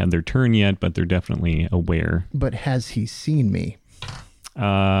haven't had their turn yet, but they're definitely aware. But has he seen me?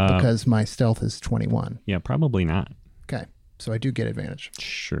 Uh, Because my stealth is 21. yeah, probably not. Okay, so I do get advantage.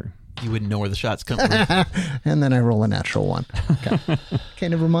 Sure. You wouldn't know where the shots come from. And then I roll a natural one. Okay, okay,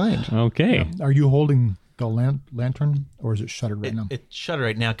 never mind. Okay. Are you holding the lantern, or is it shuttered right now? It's shuttered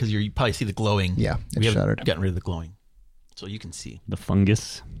right now because you probably see the glowing. Yeah, we it's haven't shuttered. gotten rid of the glowing. So you can see. The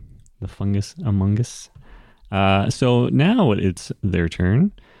fungus among us. So now it's their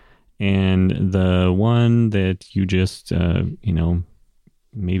turn, and the one that you just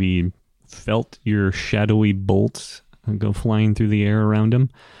maybe felt your shadowy bolts go flying through the air around him.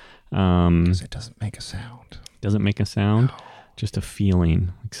 Because it doesn't make a sound. Doesn't make a sound, just a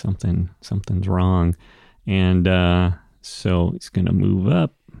feeling like something's wrong. And so it's gonna move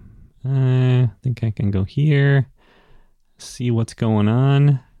up. I think I can go here. see what's going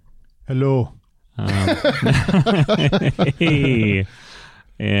on. Hello. Hey.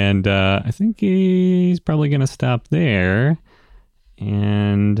 And I think he's probably going to stop there.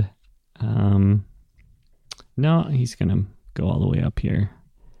 And no, he's going to go all the way up here.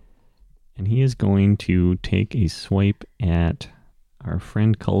 And he is going to take a swipe at our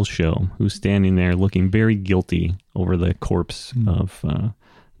friend Kulsho, who's standing there looking very guilty over the corpse of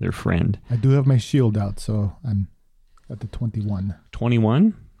their friend. I do have my shield out, so I'm at the 21.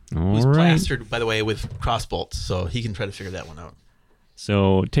 21? All He's right. plastered, by the way, with crossbolts, so he can try to figure that one out.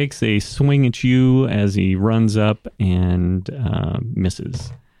 So takes a swing at you as he runs up and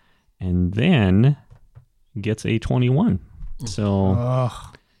misses. And then gets a 21. So,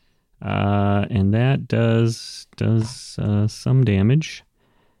 Ugh. and that does some damage.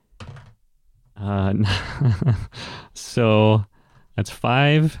 So that's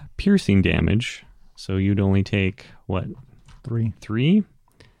 5 piercing damage. So you'd only take, what, 3. 3?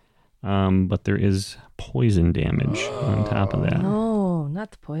 But there is poison damage on top of that. No,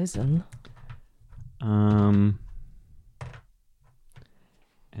 not poison. And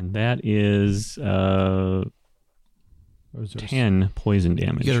that is Or is there 10 poison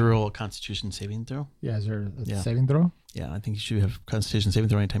damage. You got to roll a Constitution saving throw. Yeah, is there a Yeah. saving throw? Yeah, I think you should have Constitution saving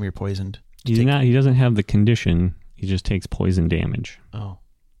throw anytime you're poisoned. He doesn't have the condition. He just takes poison damage. Oh.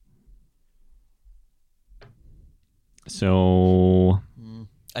 So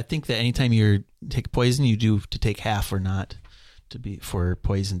I think that anytime you take poison, you do to take half or not for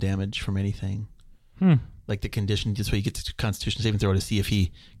poison damage from anything. Like the condition, this way you get to Constitution saving throw to see if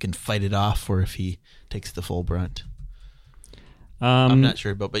he can fight it off or if he takes the full brunt. I'm not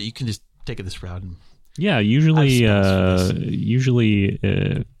sure, but you can just take it this route. Yeah, usually I've spells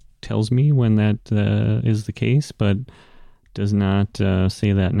for tells me when that is the case, but does not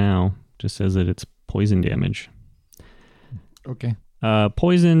say that now. Just says that it's poison damage. Okay.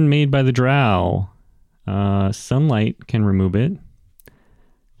 Poison made by the drow. Sunlight can remove it.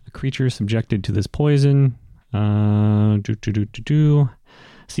 A creature subjected to this poison.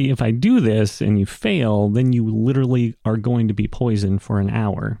 See, if I do this and you fail, then you literally are going to be poisoned for an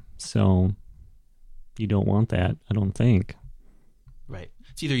hour. So you don't want that, I don't think. Right.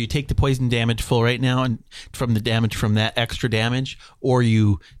 It's either you take the poison damage full right now and from the damage from that extra damage, or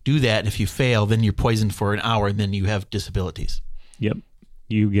you do that, and if you fail, then you're poisoned for an hour, and then you have disabilities. Yep.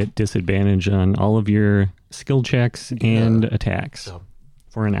 You get disadvantage on all of your skill checks and attacks So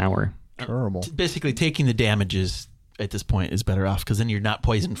for an hour. Terrible. basically, taking the damages at this point is better off because then you're not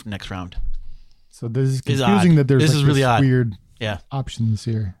poisoned for next round. So this is It's confusing odd. that there's This like is really this odd. weird Yeah. options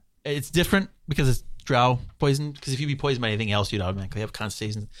here. It's different because it's drow poison. Because if you'd be poisoned by anything else, you'd automatically have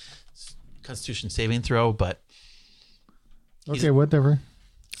Constitution saving throw. But Okay, whatever.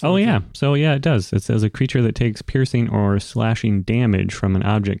 Oh, yeah. So, yeah, it does. It says a creature that takes piercing or slashing damage from an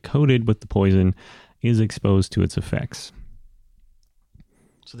object coated with the poison is exposed to its effects.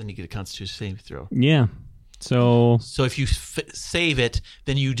 so then you get a Constitution saving throw. Yeah. So, So if you save it,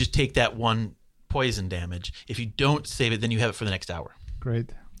 then you just take that one poison damage. If you don't save it, then you have it for the next hour.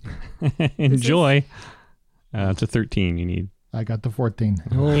 Great. enjoy. It's a 13 you need. I got the 14.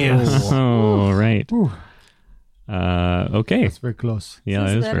 Yes. Oh, right. Whew. Okay. That's very close. Yeah,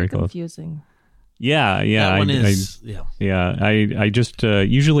 This it is is very close. confusing. Yeah. That one is, I just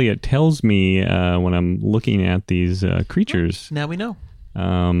usually it tells me when I'm looking at these creatures, now we know.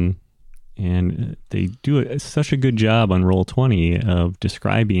 and they do such a good job on Roll20 of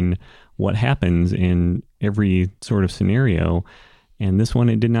describing what happens in every sort of scenario. And this one,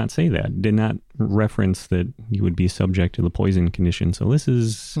 it did not say that. It did not reference that you would be subject to the poison condition. So this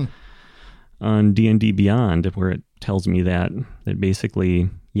is on D&D Beyond, where it tells me that basically,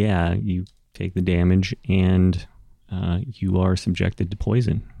 yeah, you take the damage and you are subjected to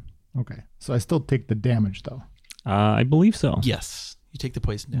poison. Okay. So I still take the damage, though. I believe so. Yes. You take the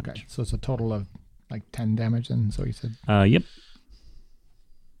poison damage. Okay. So it's a total of like 10 damage, and so you said. Yep.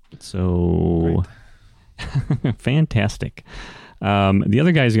 So fantastic. The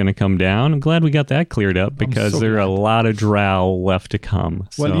other guy's going to come down. I'm glad we got that cleared up because so there are a glad. lot of drow left to come.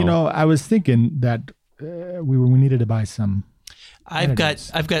 Well, So- I was thinking that we needed to buy some. I've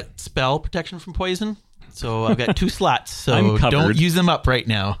Antidotes. got spell protection from poison, so I've got 2 slots. So I'm covered. don't use them up right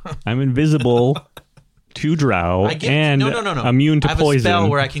now. I'm invisible to drow and no. immune to I have poison. a spell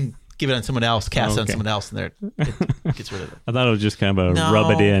where I can give it on someone else, cast it on Okay. someone else, and there it gets rid of it. I thought it was just kind of a No,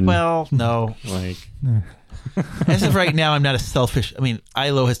 rub it in. Well, no. Like, As of right now, I'm not a selfish. I mean,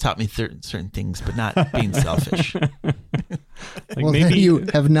 ILO has taught me certain things, but not being selfish. Well, then you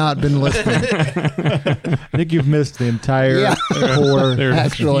have not been listening. I think you've missed the entire core. there's a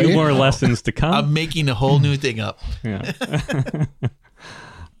Actually. few more lessons to come. I'm making a whole new thing up. Yeah.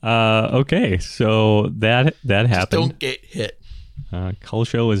 Okay, so that Just happened. don't get hit.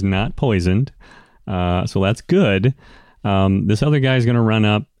 Kulsho is not poisoned, so that's good. This other guy's going to run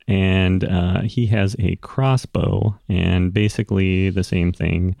up, and he has a crossbow, and basically the same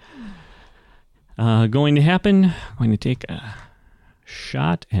thing going to happen. Going to take a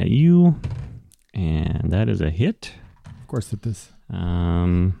shot at you, and that is a hit. Of course it is.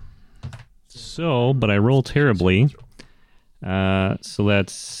 But I roll terribly. So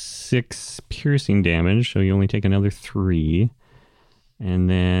that's 6 piercing damage. So you only take another 3. And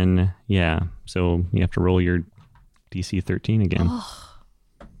then, so you have to roll your DC 13 again.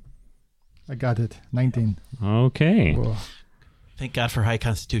 I got it. 19. Okay. Whoa. Thank God for high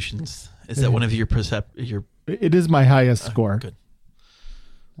constitutions. Is that one of your your It is my highest score. good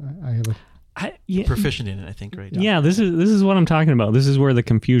I have a proficient in it? I think right now. Yeah, this is what I'm talking about. This is where the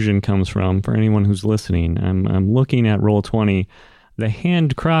confusion comes from for anyone who's listening. I'm looking at Roll20. The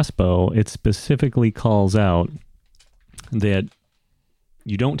hand crossbow, it specifically calls out that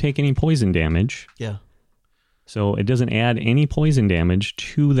you don't take any poison damage. Yeah. So it doesn't add any poison damage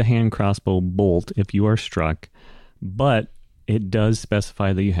to the hand crossbow bolt if you are struck, but it does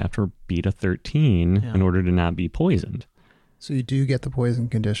specify that you have to beat a 13 in order to not be poisoned. So you do get the poison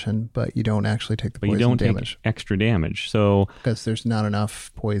condition, but you don't actually take the But poison you don't damage take extra damage. So because there's not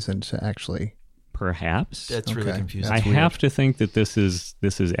enough poison to actually. perhaps That's really Okay. confusing. I have to think that this is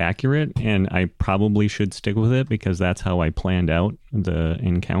accurate, and I probably should stick with it because that's how I planned out the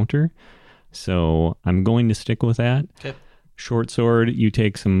encounter. So I'm going to stick with that. Okay. Short sword, you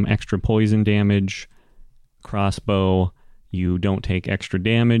take some extra poison damage. Crossbow, you don't take extra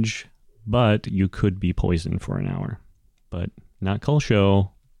damage, but you could be poisoned for an hour. But not Kulsho,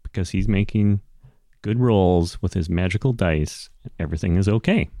 because he's making good rolls with his magical dice. Everything is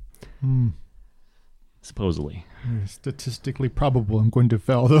okay. Supposedly. statistically probable I'm going to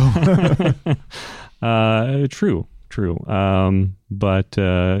fail, though. True. But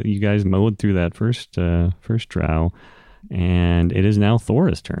you guys mowed through that first drow, and it is now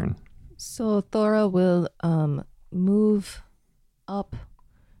Thora's turn. So Thora will move up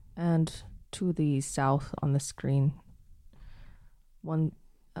and to the south on the screen. One,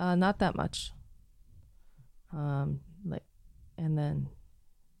 not that much. And then,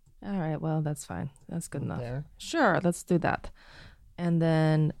 all right, well, that's fine. That's good enough. There. Sure, let's do that. And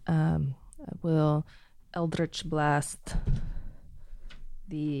then I will Eldritch Blast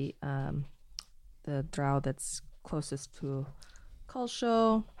the drow that's closest to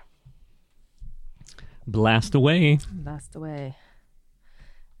Kulsho. Blast away. Blast away.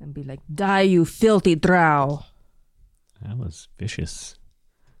 And be like, die, you filthy drow. That was vicious.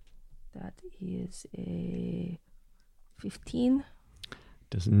 That is a 15.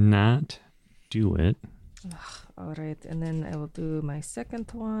 Does not do it. All right, and then I will do my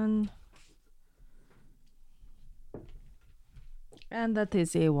second one. And that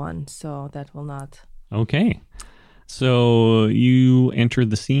is a 1, so that will not. Okay. So you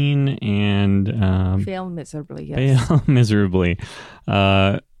entered the scene and Fail miserably, yes. fail miserably.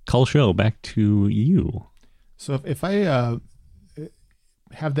 Kulsho, back to you. So if I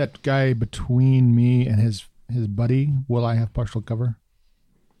have that guy between me and his buddy, will I have partial cover?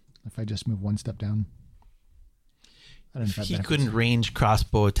 If I just move one step down? I don't know if that He benefits. couldn't range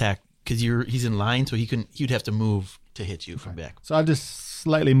crossbow attack because he's in line, so he'd have to move to hit you from back. So I'll just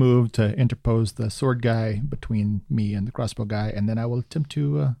slightly move to interpose the sword guy between me and the crossbow guy, and then I will attempt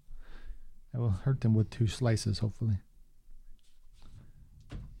to I will hurt him with 2 slices, hopefully.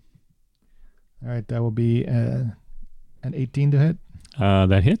 All right, that will be an 18 to hit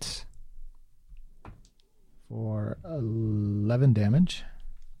That hits. for 11 damage,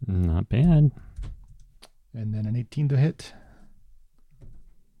 Not bad. and then an 18 to hit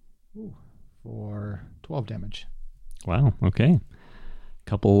for 12 damage. Wow. Okay.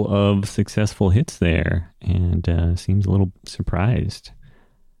 Couple of successful hits there, and seems a little surprised.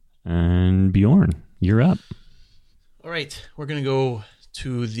 And Bjorn, you're up. All right, we're gonna go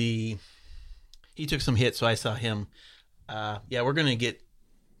to the. He took some hits, so I saw him. We're gonna get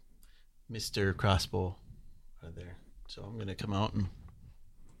Mr. Crossbow out of there. So I'm gonna come out and.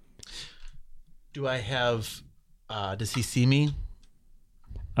 Do I have? Does he see me?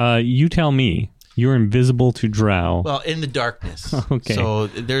 You tell me. You're invisible to Drow. Well, in the darkness. Okay. So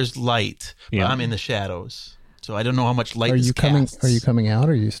there's light, but Yeah. I'm in the shadows. So I don't know how much light Are this you coming? casts. Are you coming out,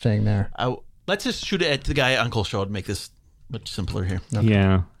 or are you staying there? Let's just shoot it at the guy Uncle Show to make this much simpler here.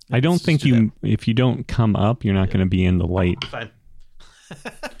 Yeah. I don't Let's think do if you don't come up, you're not going to be in the light. Fine.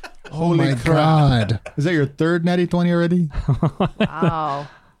 Oh my crap. God! Is that your third natty 20 already? Wow.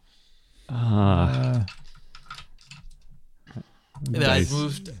 And I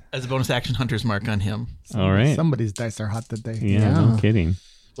moved as a bonus action Hunter's Mark on him. All right. Somebody's dice are hot today. Yeah, no Yeah. kidding.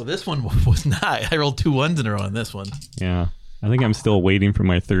 Well, this one was not. I rolled 2 1s in a row on this one. Yeah. I think I'm still waiting for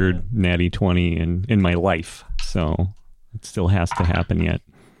my third natty 20 in my life. So it still has to happen yet.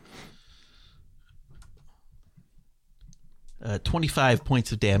 25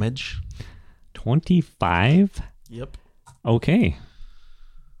 points of damage. 25? Yep. Okay.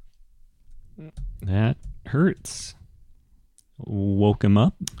 That hurts. Woke him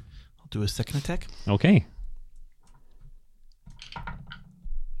up. I'll do a second attack. Okay.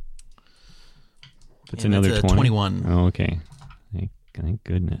 It's And another that's a 20. 21. Oh, okay. Thank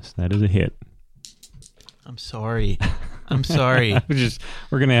goodness. That is a hit. I'm sorry. I'm sorry.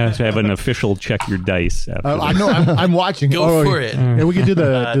 We're going to have an official check your dice after I this. know. I'm watching. Go for it. Yeah, we can do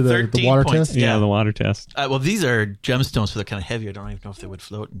the 13 water points. test. Yeah, Yeah. the water test. Well, these are gemstones, so they're kind of heavy. I don't even know if they would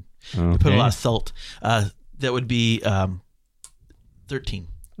float. And Okay. they put a lot of salt. That would be 13.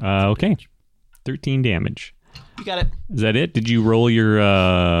 Okay. 13 damage. You got it. Is that it? Did you roll your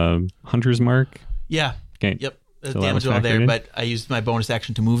hunter's mark? Yeah. Okay. Yep. The So that damage was all factored there, in? but I used my bonus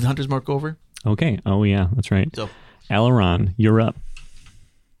action to move the Hunter's Mark over. Okay. Oh, yeah. That's right. So Alaron, you're up.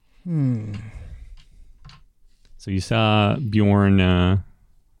 Hmm. So you saw Bjorn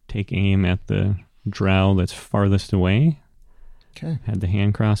take aim at the drow that's farthest away. Okay. Had the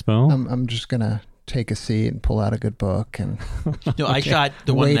hand crossbow. I'm just gonna take a seat and pull out a good book and no, I shot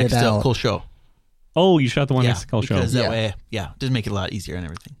the one Wait next it to out. Cool Show. Oh, you shot the one Yeah, next to Skull Show. because that Yeah. way, just make it a lot easier and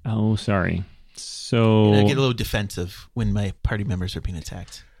everything. Oh, sorry. So, And I get a little defensive when my party members are being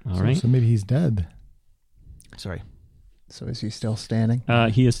attacked. all right. So maybe he's dead. Sorry. so is he still standing?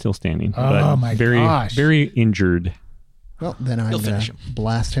 He is still standing. Oh, but my very, gosh. very injured. Well, then I'm He'll gonna finish him.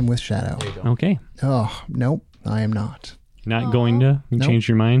 blast him with shadow. There you go. Okay. Oh nope, I am not. Not going to Nope. change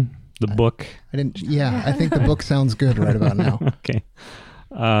your mind? The book. I didn't. Yeah, I think the book sounds good right about now. Okay.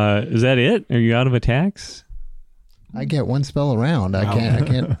 Is that it? Are you out of attacks? I get one spell around. I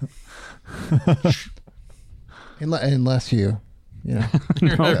can't. Unless you know.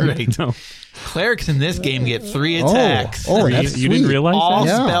 Right. No. Clerics in this game get 3 attacks. Oh, You- that's you didn't sweet. realize All that?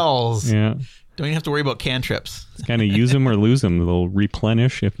 Yeah. spells. Yeah. Don't even have to worry about cantrips. Kind of use them or lose them. They'll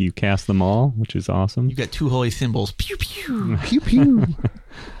replenish if you cast them all, which is awesome. You've got 2 holy symbols. Pew pew. Pew pew.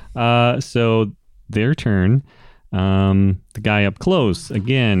 So their turn. The guy up close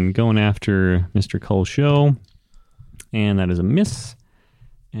again going after Mr. Cole Show, and that is a miss,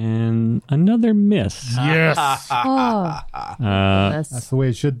 and another miss. Yes. Oh, That's that's the way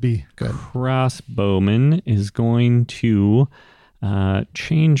it should be. Good. Crossbowman is going to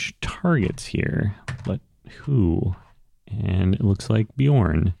change targets here, but who? And it looks like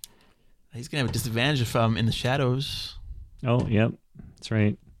Bjorn. He's going to have a disadvantage if I'm in the shadows. Oh, yep, that's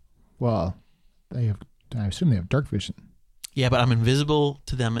right. Well, I assume they have dark vision. Yeah, but I'm invisible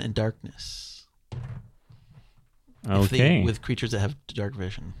to them in darkness. Okay. With creatures that have dark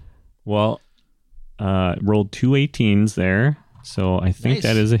vision. Well, rolled 2 18s there, so I think Nice.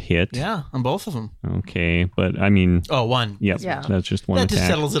 that is a hit. Yeah, on both of them. Okay, but I mean, Oh, one. yep, Yeah. that's just one That just attack.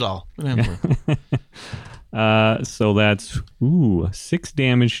 settles it all. So that's 6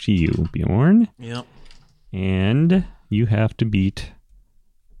 damage to you, Bjorn, Yep. and you have to beat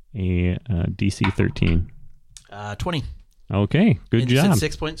a DC 13. 20. Okay, good And you said job.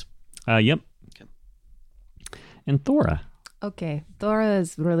 6 points? Yep. Okay. And Thora. okay. Thora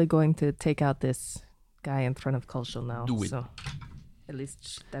is really going to take out this guy in front of Kolshel now. Do it. So at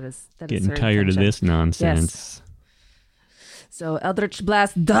least that is Getting her tired of intention. this nonsense. So Eldritch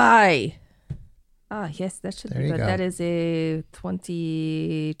Blast, die. Ah, yes, that should There be you good. go. That is a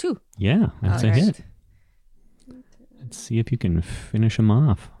 22. Yeah, that's a All right. hit. Let's see if you can finish him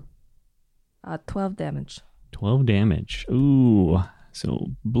off. 12 damage. 12 damage. Ooh. So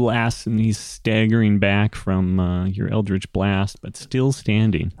blast, and he's staggering back from your Eldritch Blast, but still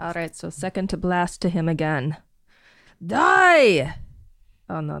standing. All right, so second to blast to him again. Die!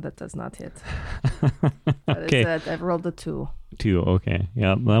 Oh, no, that does not hit. That Okay. is, I've rolled a 2. 2. Okay.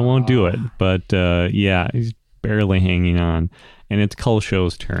 Yeah, that won't do it. But yeah, he's barely hanging on. And it's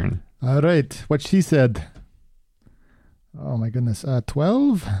Kulshow's turn. All right. What she said. Oh, my goodness.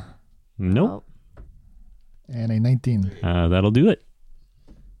 12 Nope. and a 19. That'll do it.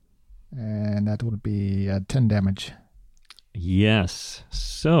 And that would be 10 damage. Yes.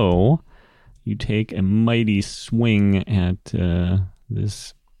 So you take a mighty swing at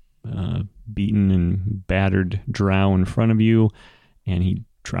this beaten and battered drow in front of you, and he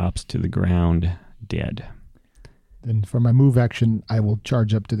drops to the ground dead. Then for my move action, I will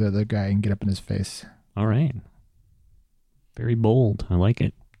charge up to the other guy and get up in his face. All right. Very bold. I like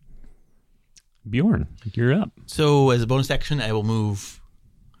it. Bjorn, you're up. So as a bonus action, I will move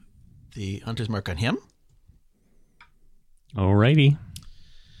the hunter's mark on him. All righty.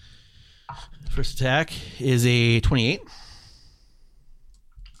 First attack is a 28.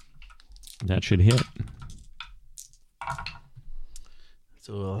 That should hit.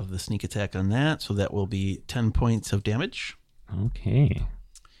 So I'll have the sneak attack on that. So that will be 10 points of damage. Okay.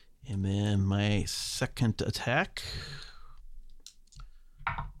 And then my second attack,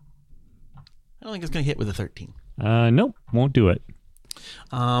 I don't think it's going to hit with a 13. Nope, won't do it.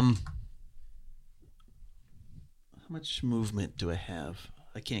 How much movement do I have?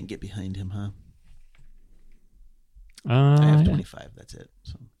 I can't get behind him, huh? I have 25. That's it.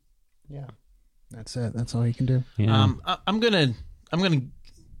 So. Yeah. That's it. That's all you can do. Yeah. I'm gonna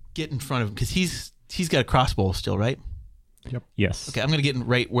get in front of him because he's got a crossbow still, right? Yes. Okay, I'm gonna get in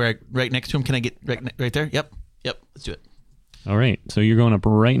right next to him. Can I get right there? Yep. Let's do it. All right. So you're going up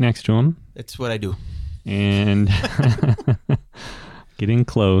right next to him That's what I do. and getting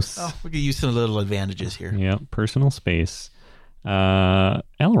close. Oh, we're gonna use some little advantages here. Yeah, personal space.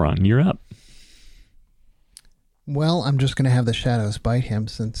 Elrond, you're up. Well, I'm just going to have the shadows bite him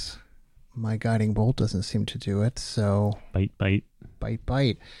since my guiding bolt doesn't seem to do it. So Bite.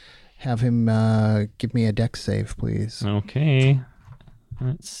 bite. Have him give me a dex save, please. Okay.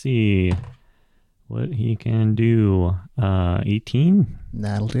 Let's see what he can do. 18?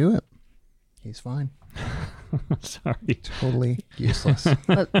 That'll do it. He's fine. Sorry. Totally useless.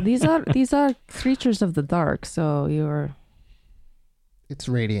 But these are creatures of the dark, so you're... It's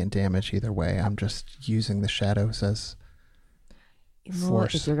radiant damage either way. I'm just using the shadows as You know,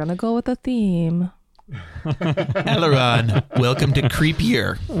 force. if you're gonna go with a theme, Aileron, welcome to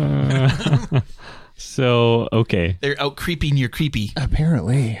Creepier. So, okay. They're out creeping your creepy.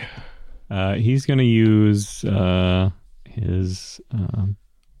 Apparently. He's going to use his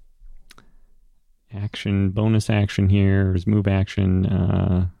bonus action here, his move action.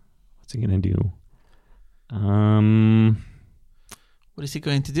 What's he going to do? What is he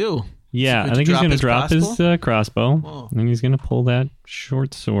going to do? Yeah, Is I he think he's going to drop his crossbow? crossbow. Oh. And then he's going to pull that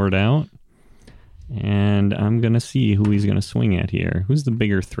short sword out. And I'm going to see who he's going to swing at here. Who's the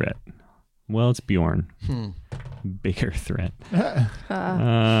bigger threat? Well, it's Bjorn. Bigger threat.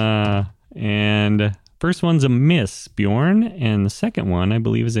 And first one's a miss, Bjorn. And the second one, I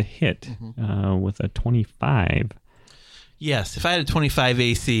believe, is a hit with a 25. Yes, if I had a 25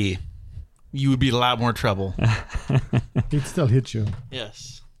 AC, you would be in a lot more trouble. He'd still hit you.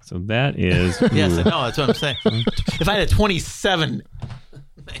 Yes. So that is... Yes, I know. That's what I'm saying. If I had a 27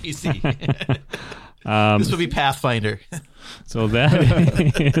 AC, this would be Pathfinder. So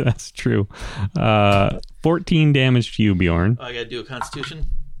that that's true. 14 damage to you, Bjorn. Oh, I got to do a Constitution?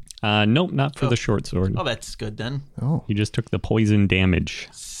 Nope, not for the short sword. Oh, that's good then. Oh. You just took the poison damage.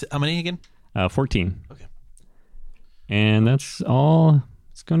 How many again? 14. Okay. And that's all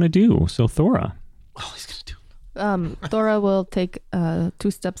it's going to do. So Thora. Oh, he's going to do. Thora will take 2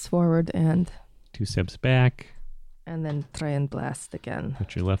 steps forward and 2 steps back. then try and blast again.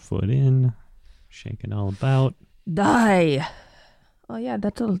 Put your left foot in. Shake it all about. Die. Oh yeah,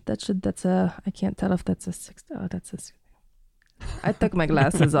 that's a. I can't tell if that's a 6. Oh, that's a. I took my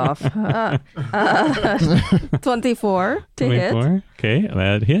glasses off. 24 to hit. 24. Okay,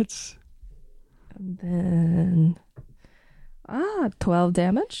 that hits. And then 12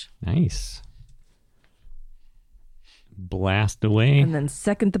 damage. Nice. Blast away. And then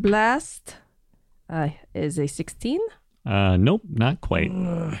second blast is a 16. Nope, not quite.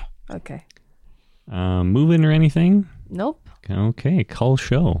 Okay. Moving or anything? Nope. Okay, Cull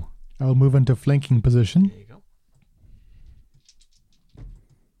Show. I'll move into flanking position. There you go.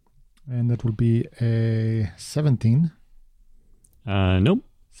 And that will be a 17. Nope.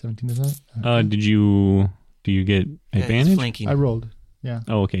 17 is that? Do you get Yeah, he's advantage? flanking. I rolled. Yeah.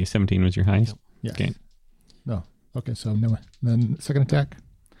 Oh, okay. 17 was your highest. Yes. Okay. No. Okay, so no. Then second attack.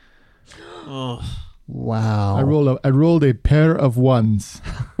 Oh, Wow. I rolled a pair of ones.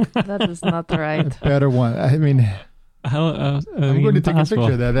 That is not right. Pair of one. I mean, How? I'm going to take a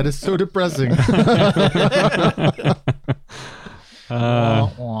picture of that. That is so depressing.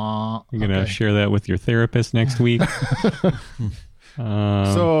 You're gonna share that with your therapist next week.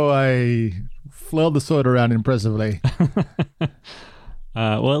 So I flailed the sword around impressively.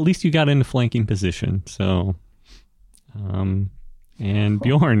 Well, at least you got into flanking position. So, and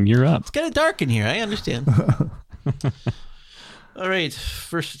Bjorn, you're up. It's kind of dark in here. I understand. All right,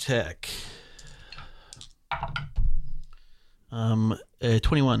 first attack.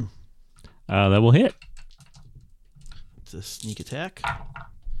 21. That will hit. It's a sneak attack.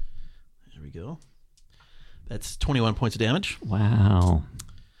 There we go. That's 21 points of damage. Wow.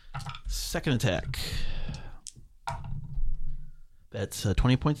 Second attack. That's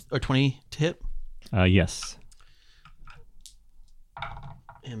 20 points or 20 to hit. Yes.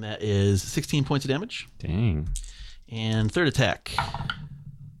 And that is 16 points of damage. Dang. And third attack.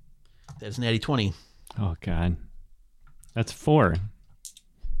 That's natty 20. Oh, God. That's 4.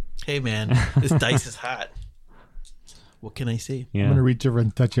 Hey, man, this dice is hot. What can I say? Yeah. I'm going to reach over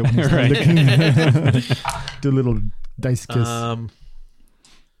and touch it when he's Right. looking. Do a little dice kiss.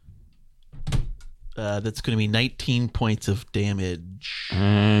 That's going to be 19 points of damage.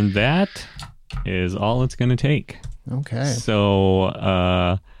 And that is all it's going to take. Okay.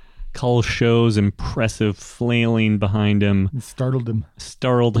 So, Cull shows impressive flailing behind him, It startled him.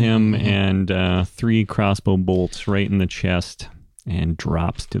 startled him, and 3 crossbow bolts right in the chest, and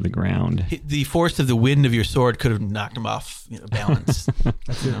drops to the ground. The force of the wind of your sword could have knocked him off balance.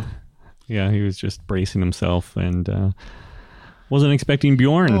 That's it. Yeah, he was just bracing himself and wasn't expecting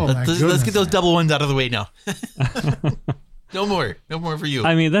Bjorn. Oh, my Let's goodness. get those double ones out of the way now. No more for you.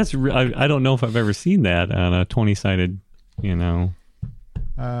 I mean, I don't know if I've ever seen that on a 20-sided, 2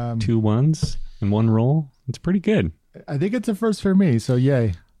 1s in one roll. It's pretty good. I think it's a first for me, so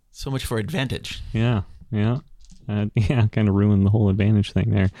yay. So much for advantage. Yeah. Kind of ruined the whole advantage thing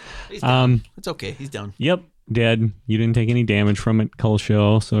there. He's down. It's okay. He's down. Yep, dead. You didn't take any damage from it, Cull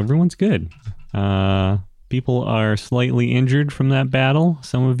Show, so everyone's good. People are slightly injured from that battle,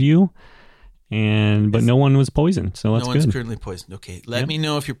 some of you, but no one was poisoned, so that's No one's good. currently poisoned. Okay. Let me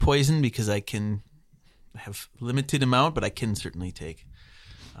know if you're poisoned because I have limited amount, but I can certainly take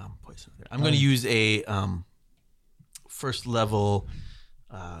poison. I'm going to use a first level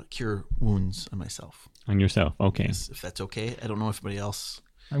cure wounds on myself. On yourself, okay. If that's okay. I don't know if anybody else.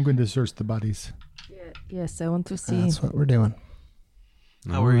 I'm going to search the bodies. Yes, I want to see. That's what we're doing.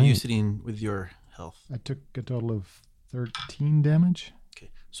 How are you sitting with your health? I took a total of 13 damage. Okay.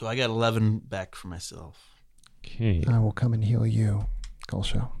 So I got 11 back for myself. Okay. I will come and heal you,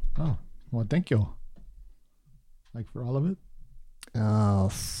 Gulshow. Oh, well, thank you. Like for all of it?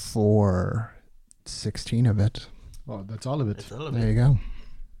 For 16 of it. Oh, that's all of it. That's all of There it. you go.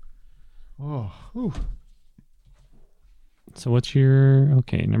 Oh, ooh. So what's your...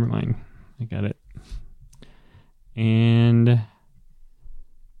 Okay, never mind. I got it. And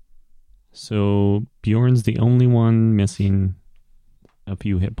so Bjorn's the only one missing a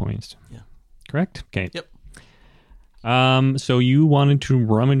few hit points. Yeah. Correct? Okay. Yep. So you wanted to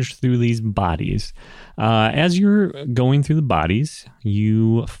rummage through these bodies. As you're going through the bodies,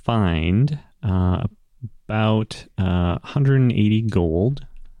 you find about 180 gold.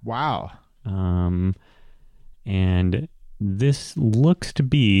 Wow. And this looks to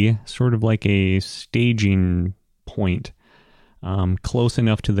be sort of like a staging point, close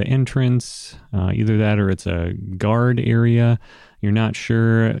enough to the entrance, either that or it's a guard area. You're not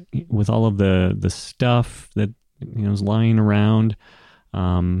sure with all of the stuff that is lying around.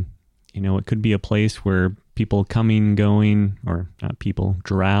 It could be a place where people coming, going, or not people,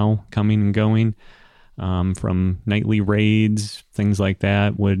 drow coming and going from nightly raids, things like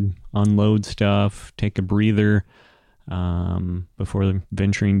that, would unload stuff, take a breather before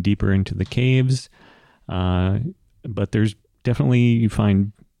venturing deeper into the caves. But there's definitely, you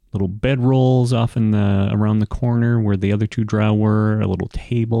find little bedrolls off in around the corner where the other 2 drow were. A little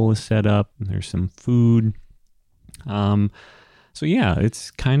table is set up. There's some food. So yeah,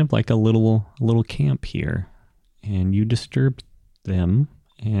 it's kind of like a little camp here, and you disturb them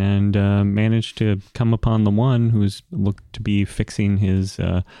and managed to come upon the one who's looked to be fixing his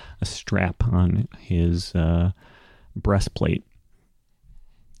a strap on his breastplate.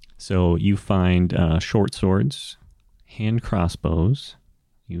 So you find short swords, hand crossbows.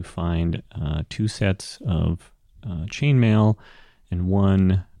 You find 2 sets of chainmail and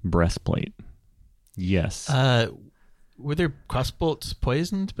 1 breastplate. Yes. Were there crossbolts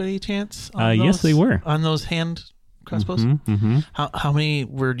poisoned by any chance? Yes, they were. On those hand crossbows? Mm-hmm. How many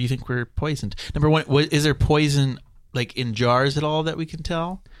do you think were poisoned? Number one, is there poison like in jars at all that we can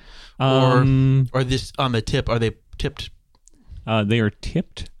tell? Or this on the tip? Are they tipped? They are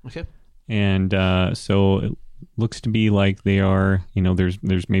tipped. Okay. And so it looks to be like they are,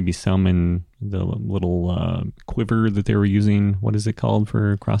 there's maybe some in the little quiver that they were using. What is it called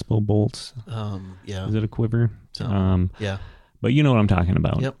for crossbow bolts? Yeah. Is it a quiver? So, yeah. but you know what I'm talking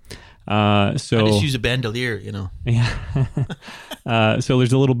about. Yep. So I just use a bandolier, yeah. So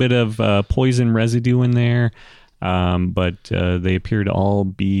there's a little bit of poison residue in there, but they appear to all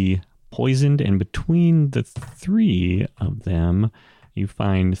be poisoned. And between the 3 of them, you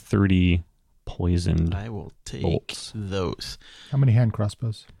find 30 poisoned. I will take bolts. those. How many hand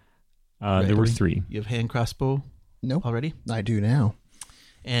crossbows? There were 3. You have hand crossbow Nope. already? I do now.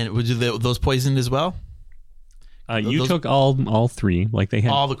 And would you those poisoned as well? You Those- took all 3. Like they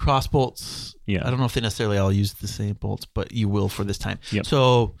had. All the cross bolts. Yeah. I don't know if they necessarily all use the same bolts, but you will for this time. Yep.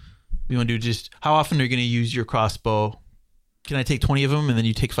 So you want to do just how often are you going to use your crossbow? Can I take 20 of them and then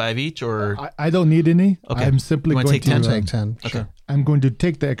you take 5 each, or I don't need any. Okay. I'm simply You wanna going take to 10? Take 10. okay? Sure. I'm going to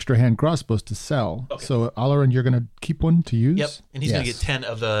take the extra hand crossbows to sell. So Alarin, you're going to keep one to use. Yep. And he's going to Yes. get 10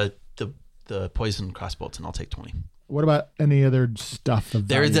 of the poison crossbolts, and I'll take 20. What about any other stuff of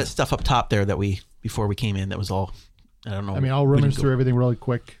There is value? that stuff up top there that before we came in, that was all. I don't know. I mean, I'll we rummage didn't go- through everything really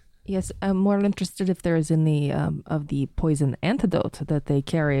quick. Yes, I'm more interested if there is any of the poison antidote that they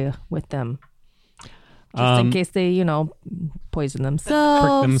carry with them. Just in case they, poison themselves.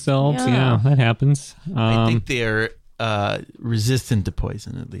 Prick themselves. Yeah, that happens. I think they're resistant to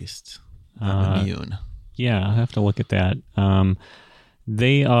poison, at least. Not immune. Yeah, I have to look at that.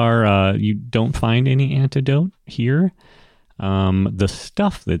 They are, you don't find any antidote here. The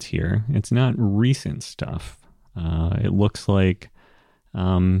stuff that's here, it's not recent stuff. It looks like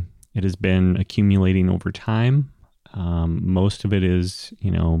it has been accumulating over time. Most of it is,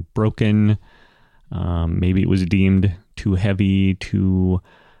 broken. Maybe it was deemed too heavy, too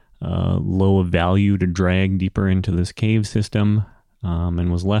low of value to drag deeper into this cave system,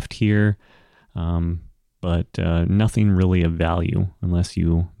 and was left here. But nothing really of value unless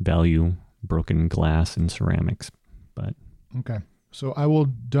you value broken glass and ceramics. But Okay. So I will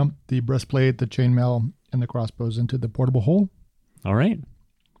dump the breastplate, the chainmail, and the crossbows into the portable hole, all right,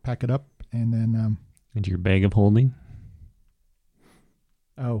 pack it up, and then, into your bag of holding.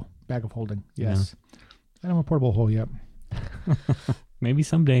 bag of holding. Yes. I don't have a portable hole yet. Maybe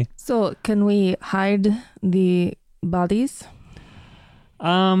someday. So, can we hide the bodies?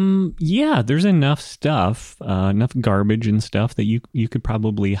 Yeah, there's enough stuff, enough garbage and stuff that you could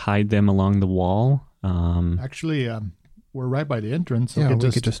probably hide them along the wall. Actually, we're right by the entrance. So Yeah, we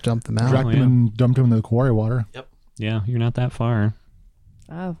we could just dump them out. drag Oh, them yeah. and dump them in the quarry water. Yeah, you're not that far.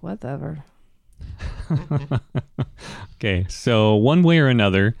 Whatever. Okay, so one way or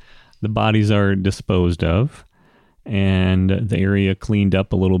another, the bodies are disposed of, and the area cleaned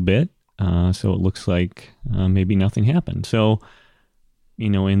up a little bit. So it looks like maybe nothing happened. So,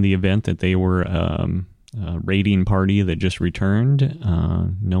 in the event that they were a raiding party that just returned,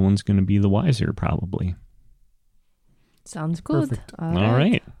 no one's going to be the wiser, probably. Sounds good. Perfect. All All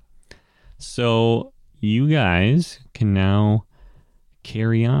right. So you guys can now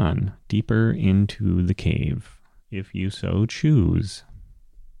carry on deeper into the cave if you so choose.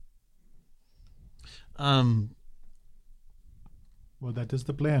 Well, that is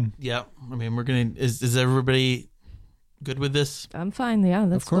the plan. Yeah. I mean, we're gonna. Is everybody good with this? I'm fine. Yeah,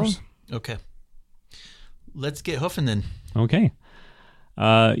 let's Of course. go. Okay. Let's get hoofing then. Okay.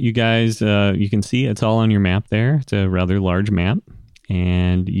 You guys, you can see it's all on your map there. It's a rather large map.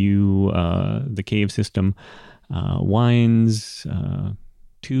 And the cave system winds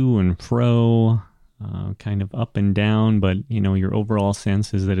to and fro, kind of up and down. But, your overall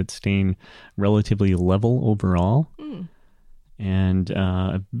sense is that it's staying relatively level overall. And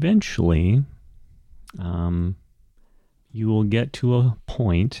eventually, you will get to a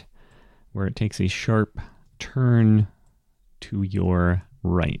point where it takes a sharp turn to your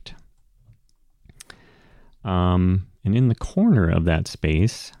right. And in the corner of that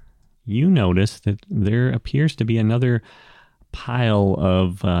space, you notice that there appears to be another pile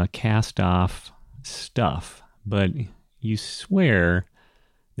of cast-off stuff, but you swear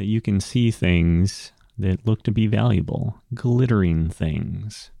that you can see things that look to be valuable, glittering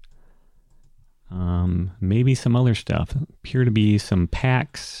things. Maybe some other stuff. Appear to be some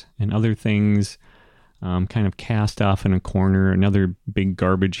packs and other things kind of cast off in a corner, another big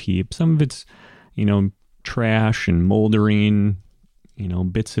garbage heap. Some of it's, trash and moldering,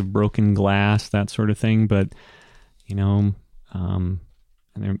 bits of broken glass, that sort of thing. But, and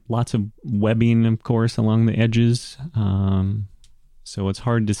there are lots of webbing, of course, along the edges. So it's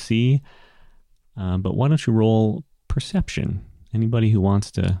hard to see. But why don't you roll perception? Anybody who wants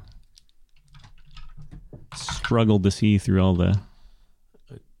to struggle to see through all the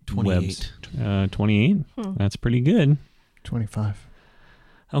 28. webs. 28? That's pretty good. 25.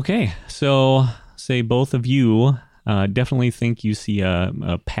 Okay, so say both of you definitely think you see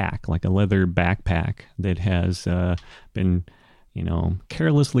a pack, like a leather backpack that has been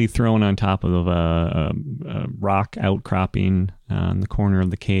carelessly thrown on top of a rock outcropping on the corner of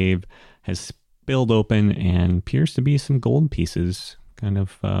the cave, has spilled open and appears to be some gold pieces kind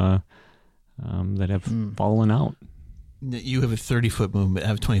of that have fallen out. You have a 30-foot movement. I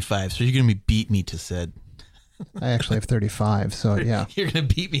have 25, so you're going to beat me to said. I actually have 35, so yeah. You're going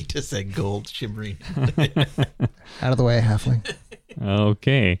to beat me to said gold shimmering. Out of the way, halfling.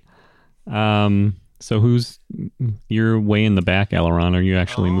 Okay. So you're way in the back, Aileron. Are you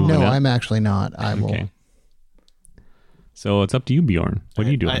actually moving No, up? I'm actually not. I will. Okay. So it's up to you, Bjorn. What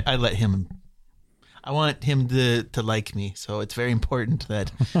are you doing? I let him. I want him to like me, so it's very important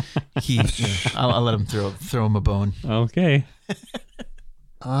that he. I'll let him throw him a bone. Okay.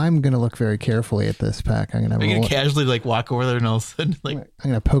 I'm going to look very carefully at this pack. I'm going Are you to gonna casually walk over there and all of a sudden I'm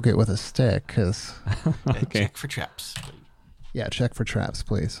going to poke it with a stick because, Okay. check for traps? yeah, check for traps,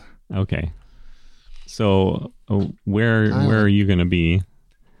 please. Okay. So where are you going to be?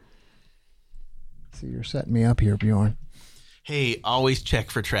 So you're setting me up here, Bjorn. Hey, always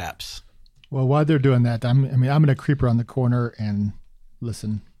check for traps. Well, while they're doing that, I'm going to creep around the corner and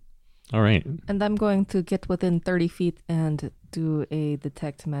listen. All right. And I'm going to get within 30 feet and do a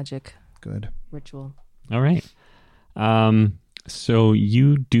detect magic Good. ritual. All right. So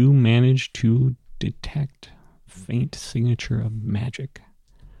you do manage to detect faint signature of magic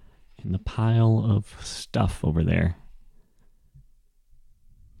in the pile of stuff over there.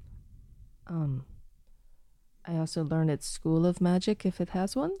 I also learn its school of magic if it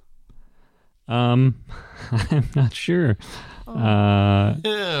has one. I'm not sure.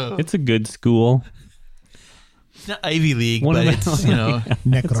 Ew. It's a good school. It's not Ivy League, One but of it's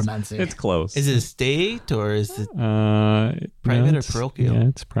Necromancy. It's close. Is it a state or is it? Private Private or parochial? Yeah,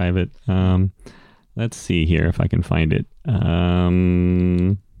 it's private. Let's see here if I can find it. If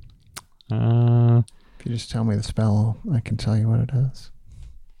you just tell me the spell, I can tell you what it is.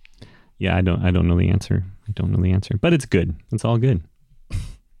 Yeah, I don't know the answer. But it's good. It's all good.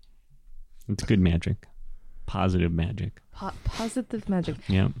 It's good magic. Positive magic. Positive magic.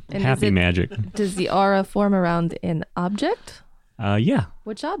 Yeah. And Happy is it- magic. Does the aura form around an object? Yeah.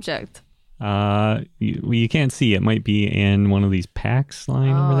 Which object? You can't see. It might be in one of these packs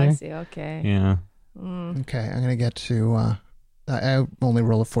lying over there. I see. Okay. Yeah. Okay, I'm going to get to... I only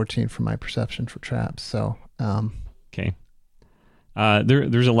roll a 14 for my perception for traps, so... Okay.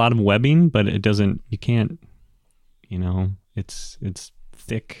 There's a lot of webbing, but it doesn't. You can't. It's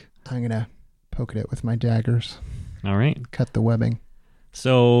thick. I'm going to poke at it with my daggers. All right. Cut the webbing.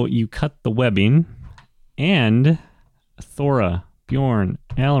 So you cut the webbing, and Thora, Bjorn,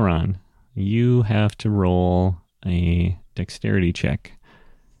 Aileron, you have to roll a dexterity check.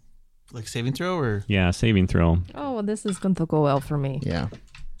 Like saving throw or? Yeah, saving throw. Oh, well, this is going to go well for me. Yeah.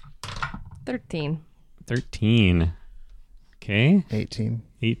 13. 13. Okay. 18.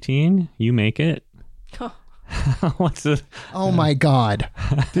 18. You make it. Oh, What's the? Oh my God.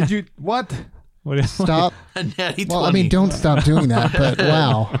 Did you what? What is? Stop. A natty 20. Well, I mean, don't stop doing that, but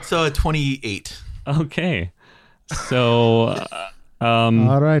wow. So a 28. Okay. So,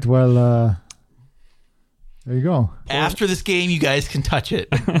 All right. Well, there you go. After this game, you guys can touch it.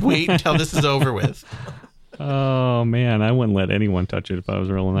 Wait until this is over with. oh man, I wouldn't let anyone touch it if I was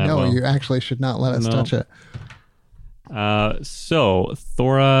rolling that No, well. you actually should not let us No. touch it. So,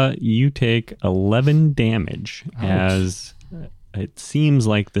 Thora, you take 11 damage as it seems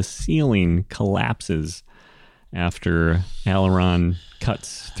like the ceiling collapses after Aileron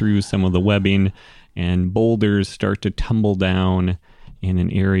cuts through some of the webbing, and boulders start to tumble down in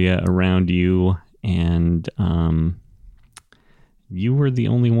an area around you, and you were the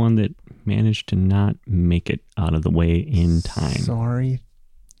only one that managed to not make it out of the way in time. Sorry,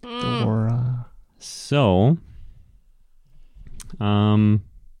 Thora. So,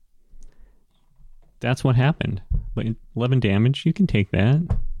 that's what happened. But 11 damage, you can take that.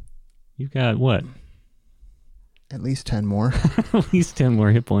 You've got what? At least 10 more. At least 10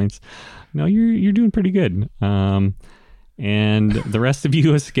 more hit points. No, you're doing pretty good. And the rest of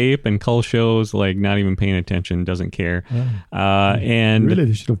you escape, and Cull shows like not even paying attention, doesn't care. And Really,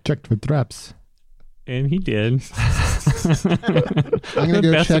 you should have checked for traps. and he did. I'm going to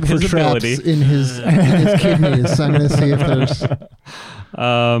go Best check of for his traps ability. in his kidneys. So I'm going to see if there's...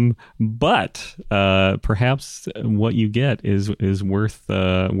 But perhaps what you get is worth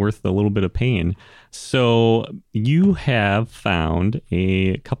a little bit of pain. So you have found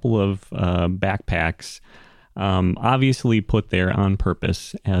a couple of backpacks, obviously put there on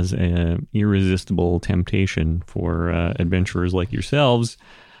purpose as an irresistible temptation for adventurers like yourselves.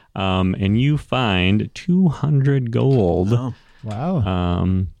 And you find 200 gold. Oh. Wow.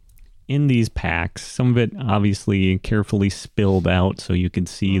 in these packs. Some of it obviously carefully spilled out so you could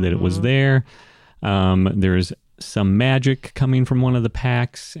see that it was there. There's some magic coming from one of the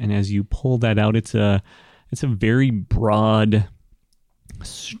packs, and as you pull that out, it's a very broad,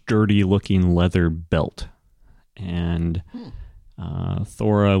 sturdy-looking leather belt. And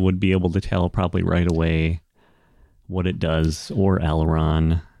Thora would be able to tell probably right away what it does, or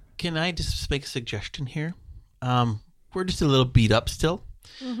Elrond. Can I just make a suggestion here? We're just a little beat up still.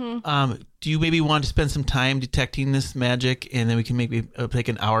 Do you maybe want to spend some time detecting this magic, and then we can maybe take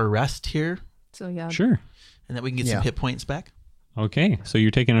an hour rest here, So yeah. Sure. and then we can get some hit points back? Okay, so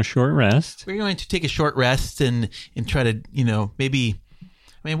you're taking a short rest. We're going to take a short rest and try to, maybe...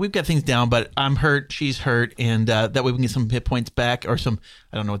 I mean, we've got things down, but I'm hurt, she's hurt, and that way we can get some hit points back, or some,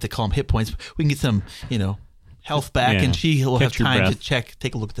 I don't know what they call them, hit points. We can get some, health back, Yeah. and she will have Catch your time to breath.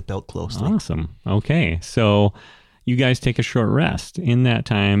 take a look at the belt closely. Awesome. Okay, so you guys take a short rest. In that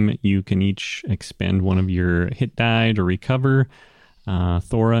time, you can each expend one of your hit die to recover.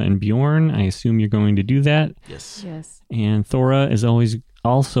 Thora and Bjorn, I assume you're going to do that. Yes. Yes. And Thora is always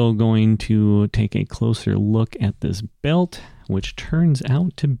also going to take a closer look at this belt, which turns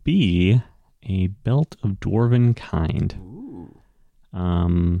out to be a belt of dwarven kind.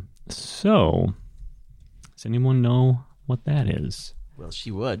 So, does anyone know what that is? Well,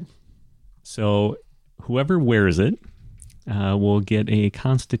 she would. So, whoever wears it will get a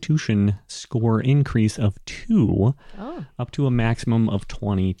Constitution score increase of 2, up to a maximum of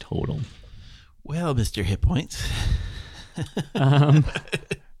 20 total. Well, Mr. Hit Points. Um,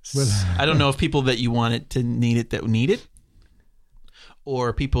 I don't know if people that you want it to need it that need it,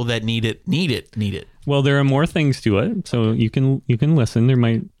 or people that need it. Well, there are more things to it, so you can listen. There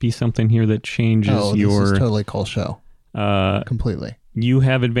might be something here that changes Oh, your. this is totally Cole show. Completely. You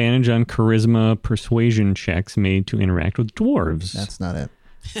have advantage on charisma persuasion checks made to interact with dwarves. That's not it.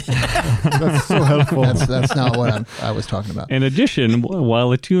 That's so helpful. That's not what I was talking about. In addition,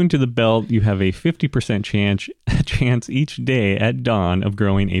 while attuned to the belt, you have a 50% chance each day at dawn of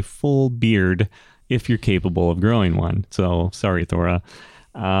growing a full beard if you're capable of growing one. So, sorry, Thora.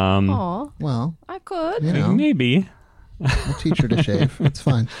 Aw, Well, I could. you know, Maybe. we'll teach her to shave. It's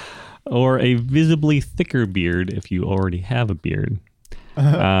fine. Or a visibly thicker beard if you already have a beard.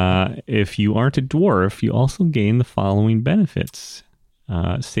 If you aren't a dwarf, you also gain the following benefits.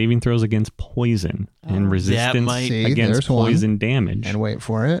 Saving throws against poison and resistance might- See, against there's one. poison damage. And wait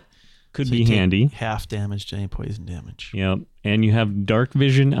for it. Could So be you take handy. half damage to any poison damage. Yep. And you have dark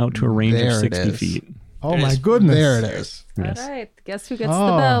vision out to a range There of it 60 is. feet. Oh There it my is. goodness. There it is. Yes. All right. Guess who gets the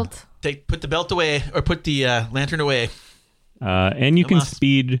Oh. belt? Put the belt away, or put the lantern away. And you can Tomas.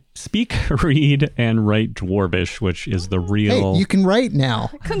 speak, read, and write Dwarvish, which is the real. Hey, you can write now,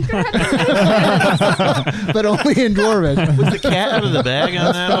 Congratulations. but only in Dwarvish. Was the cat out of the bag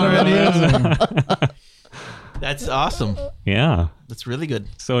on that already? That's awesome. Yeah. That's really good.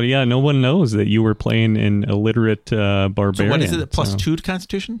 So yeah, no one knows that you were playing an illiterate barbarian. So what is it? Plus so, 2 to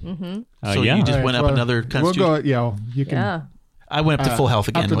Constitution? Mm-hmm. So yeah. you just All right, went up well, another Constitution. We'll go. Yeah, you can. Yeah. I went up to full health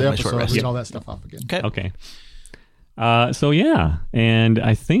again After with the my short episode, rest. we get all that stuff off again. Okay. Okay. So yeah, and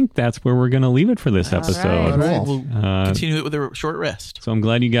I think that's where we're going to leave it for this episode. All right. Cool. We'll continue it with a short rest. So I'm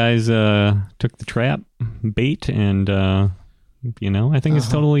glad you guys took the trap bait, and I think it's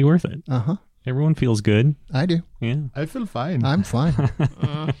totally worth it. Uh-huh. Everyone feels good. I do. Yeah. I feel fine. I'm fine.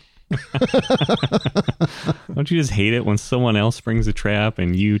 Don't you just hate it when someone else springs a trap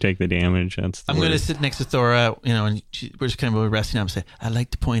and you take the damage? That's the I'm going to worst. sit next to Thora, and we're just kind of resting. I'm saying, I'd like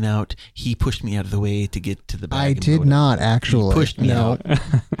to point out he pushed me out of the way to get to the bag. I and did load it. not actually. He pushed me No. out.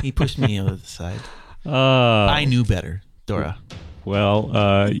 He pushed me out of the side. Uh, I knew better, Thora.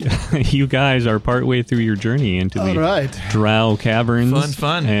 Well, you guys are partway through your journey into all the right. Drow Caverns.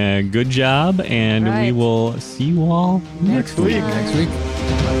 Fun. Good job, and we Right. will see you all next week. Next week.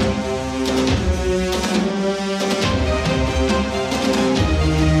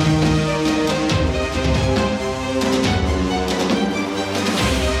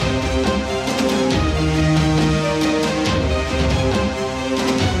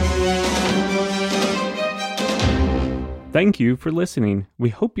 Thank you for listening. We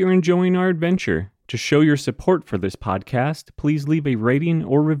hope you're enjoying our adventure. To show your support for this podcast, please leave a rating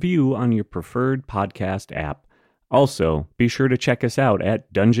or review on your preferred podcast app. Also, be sure to check us out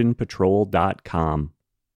at dungeonpatrol.com.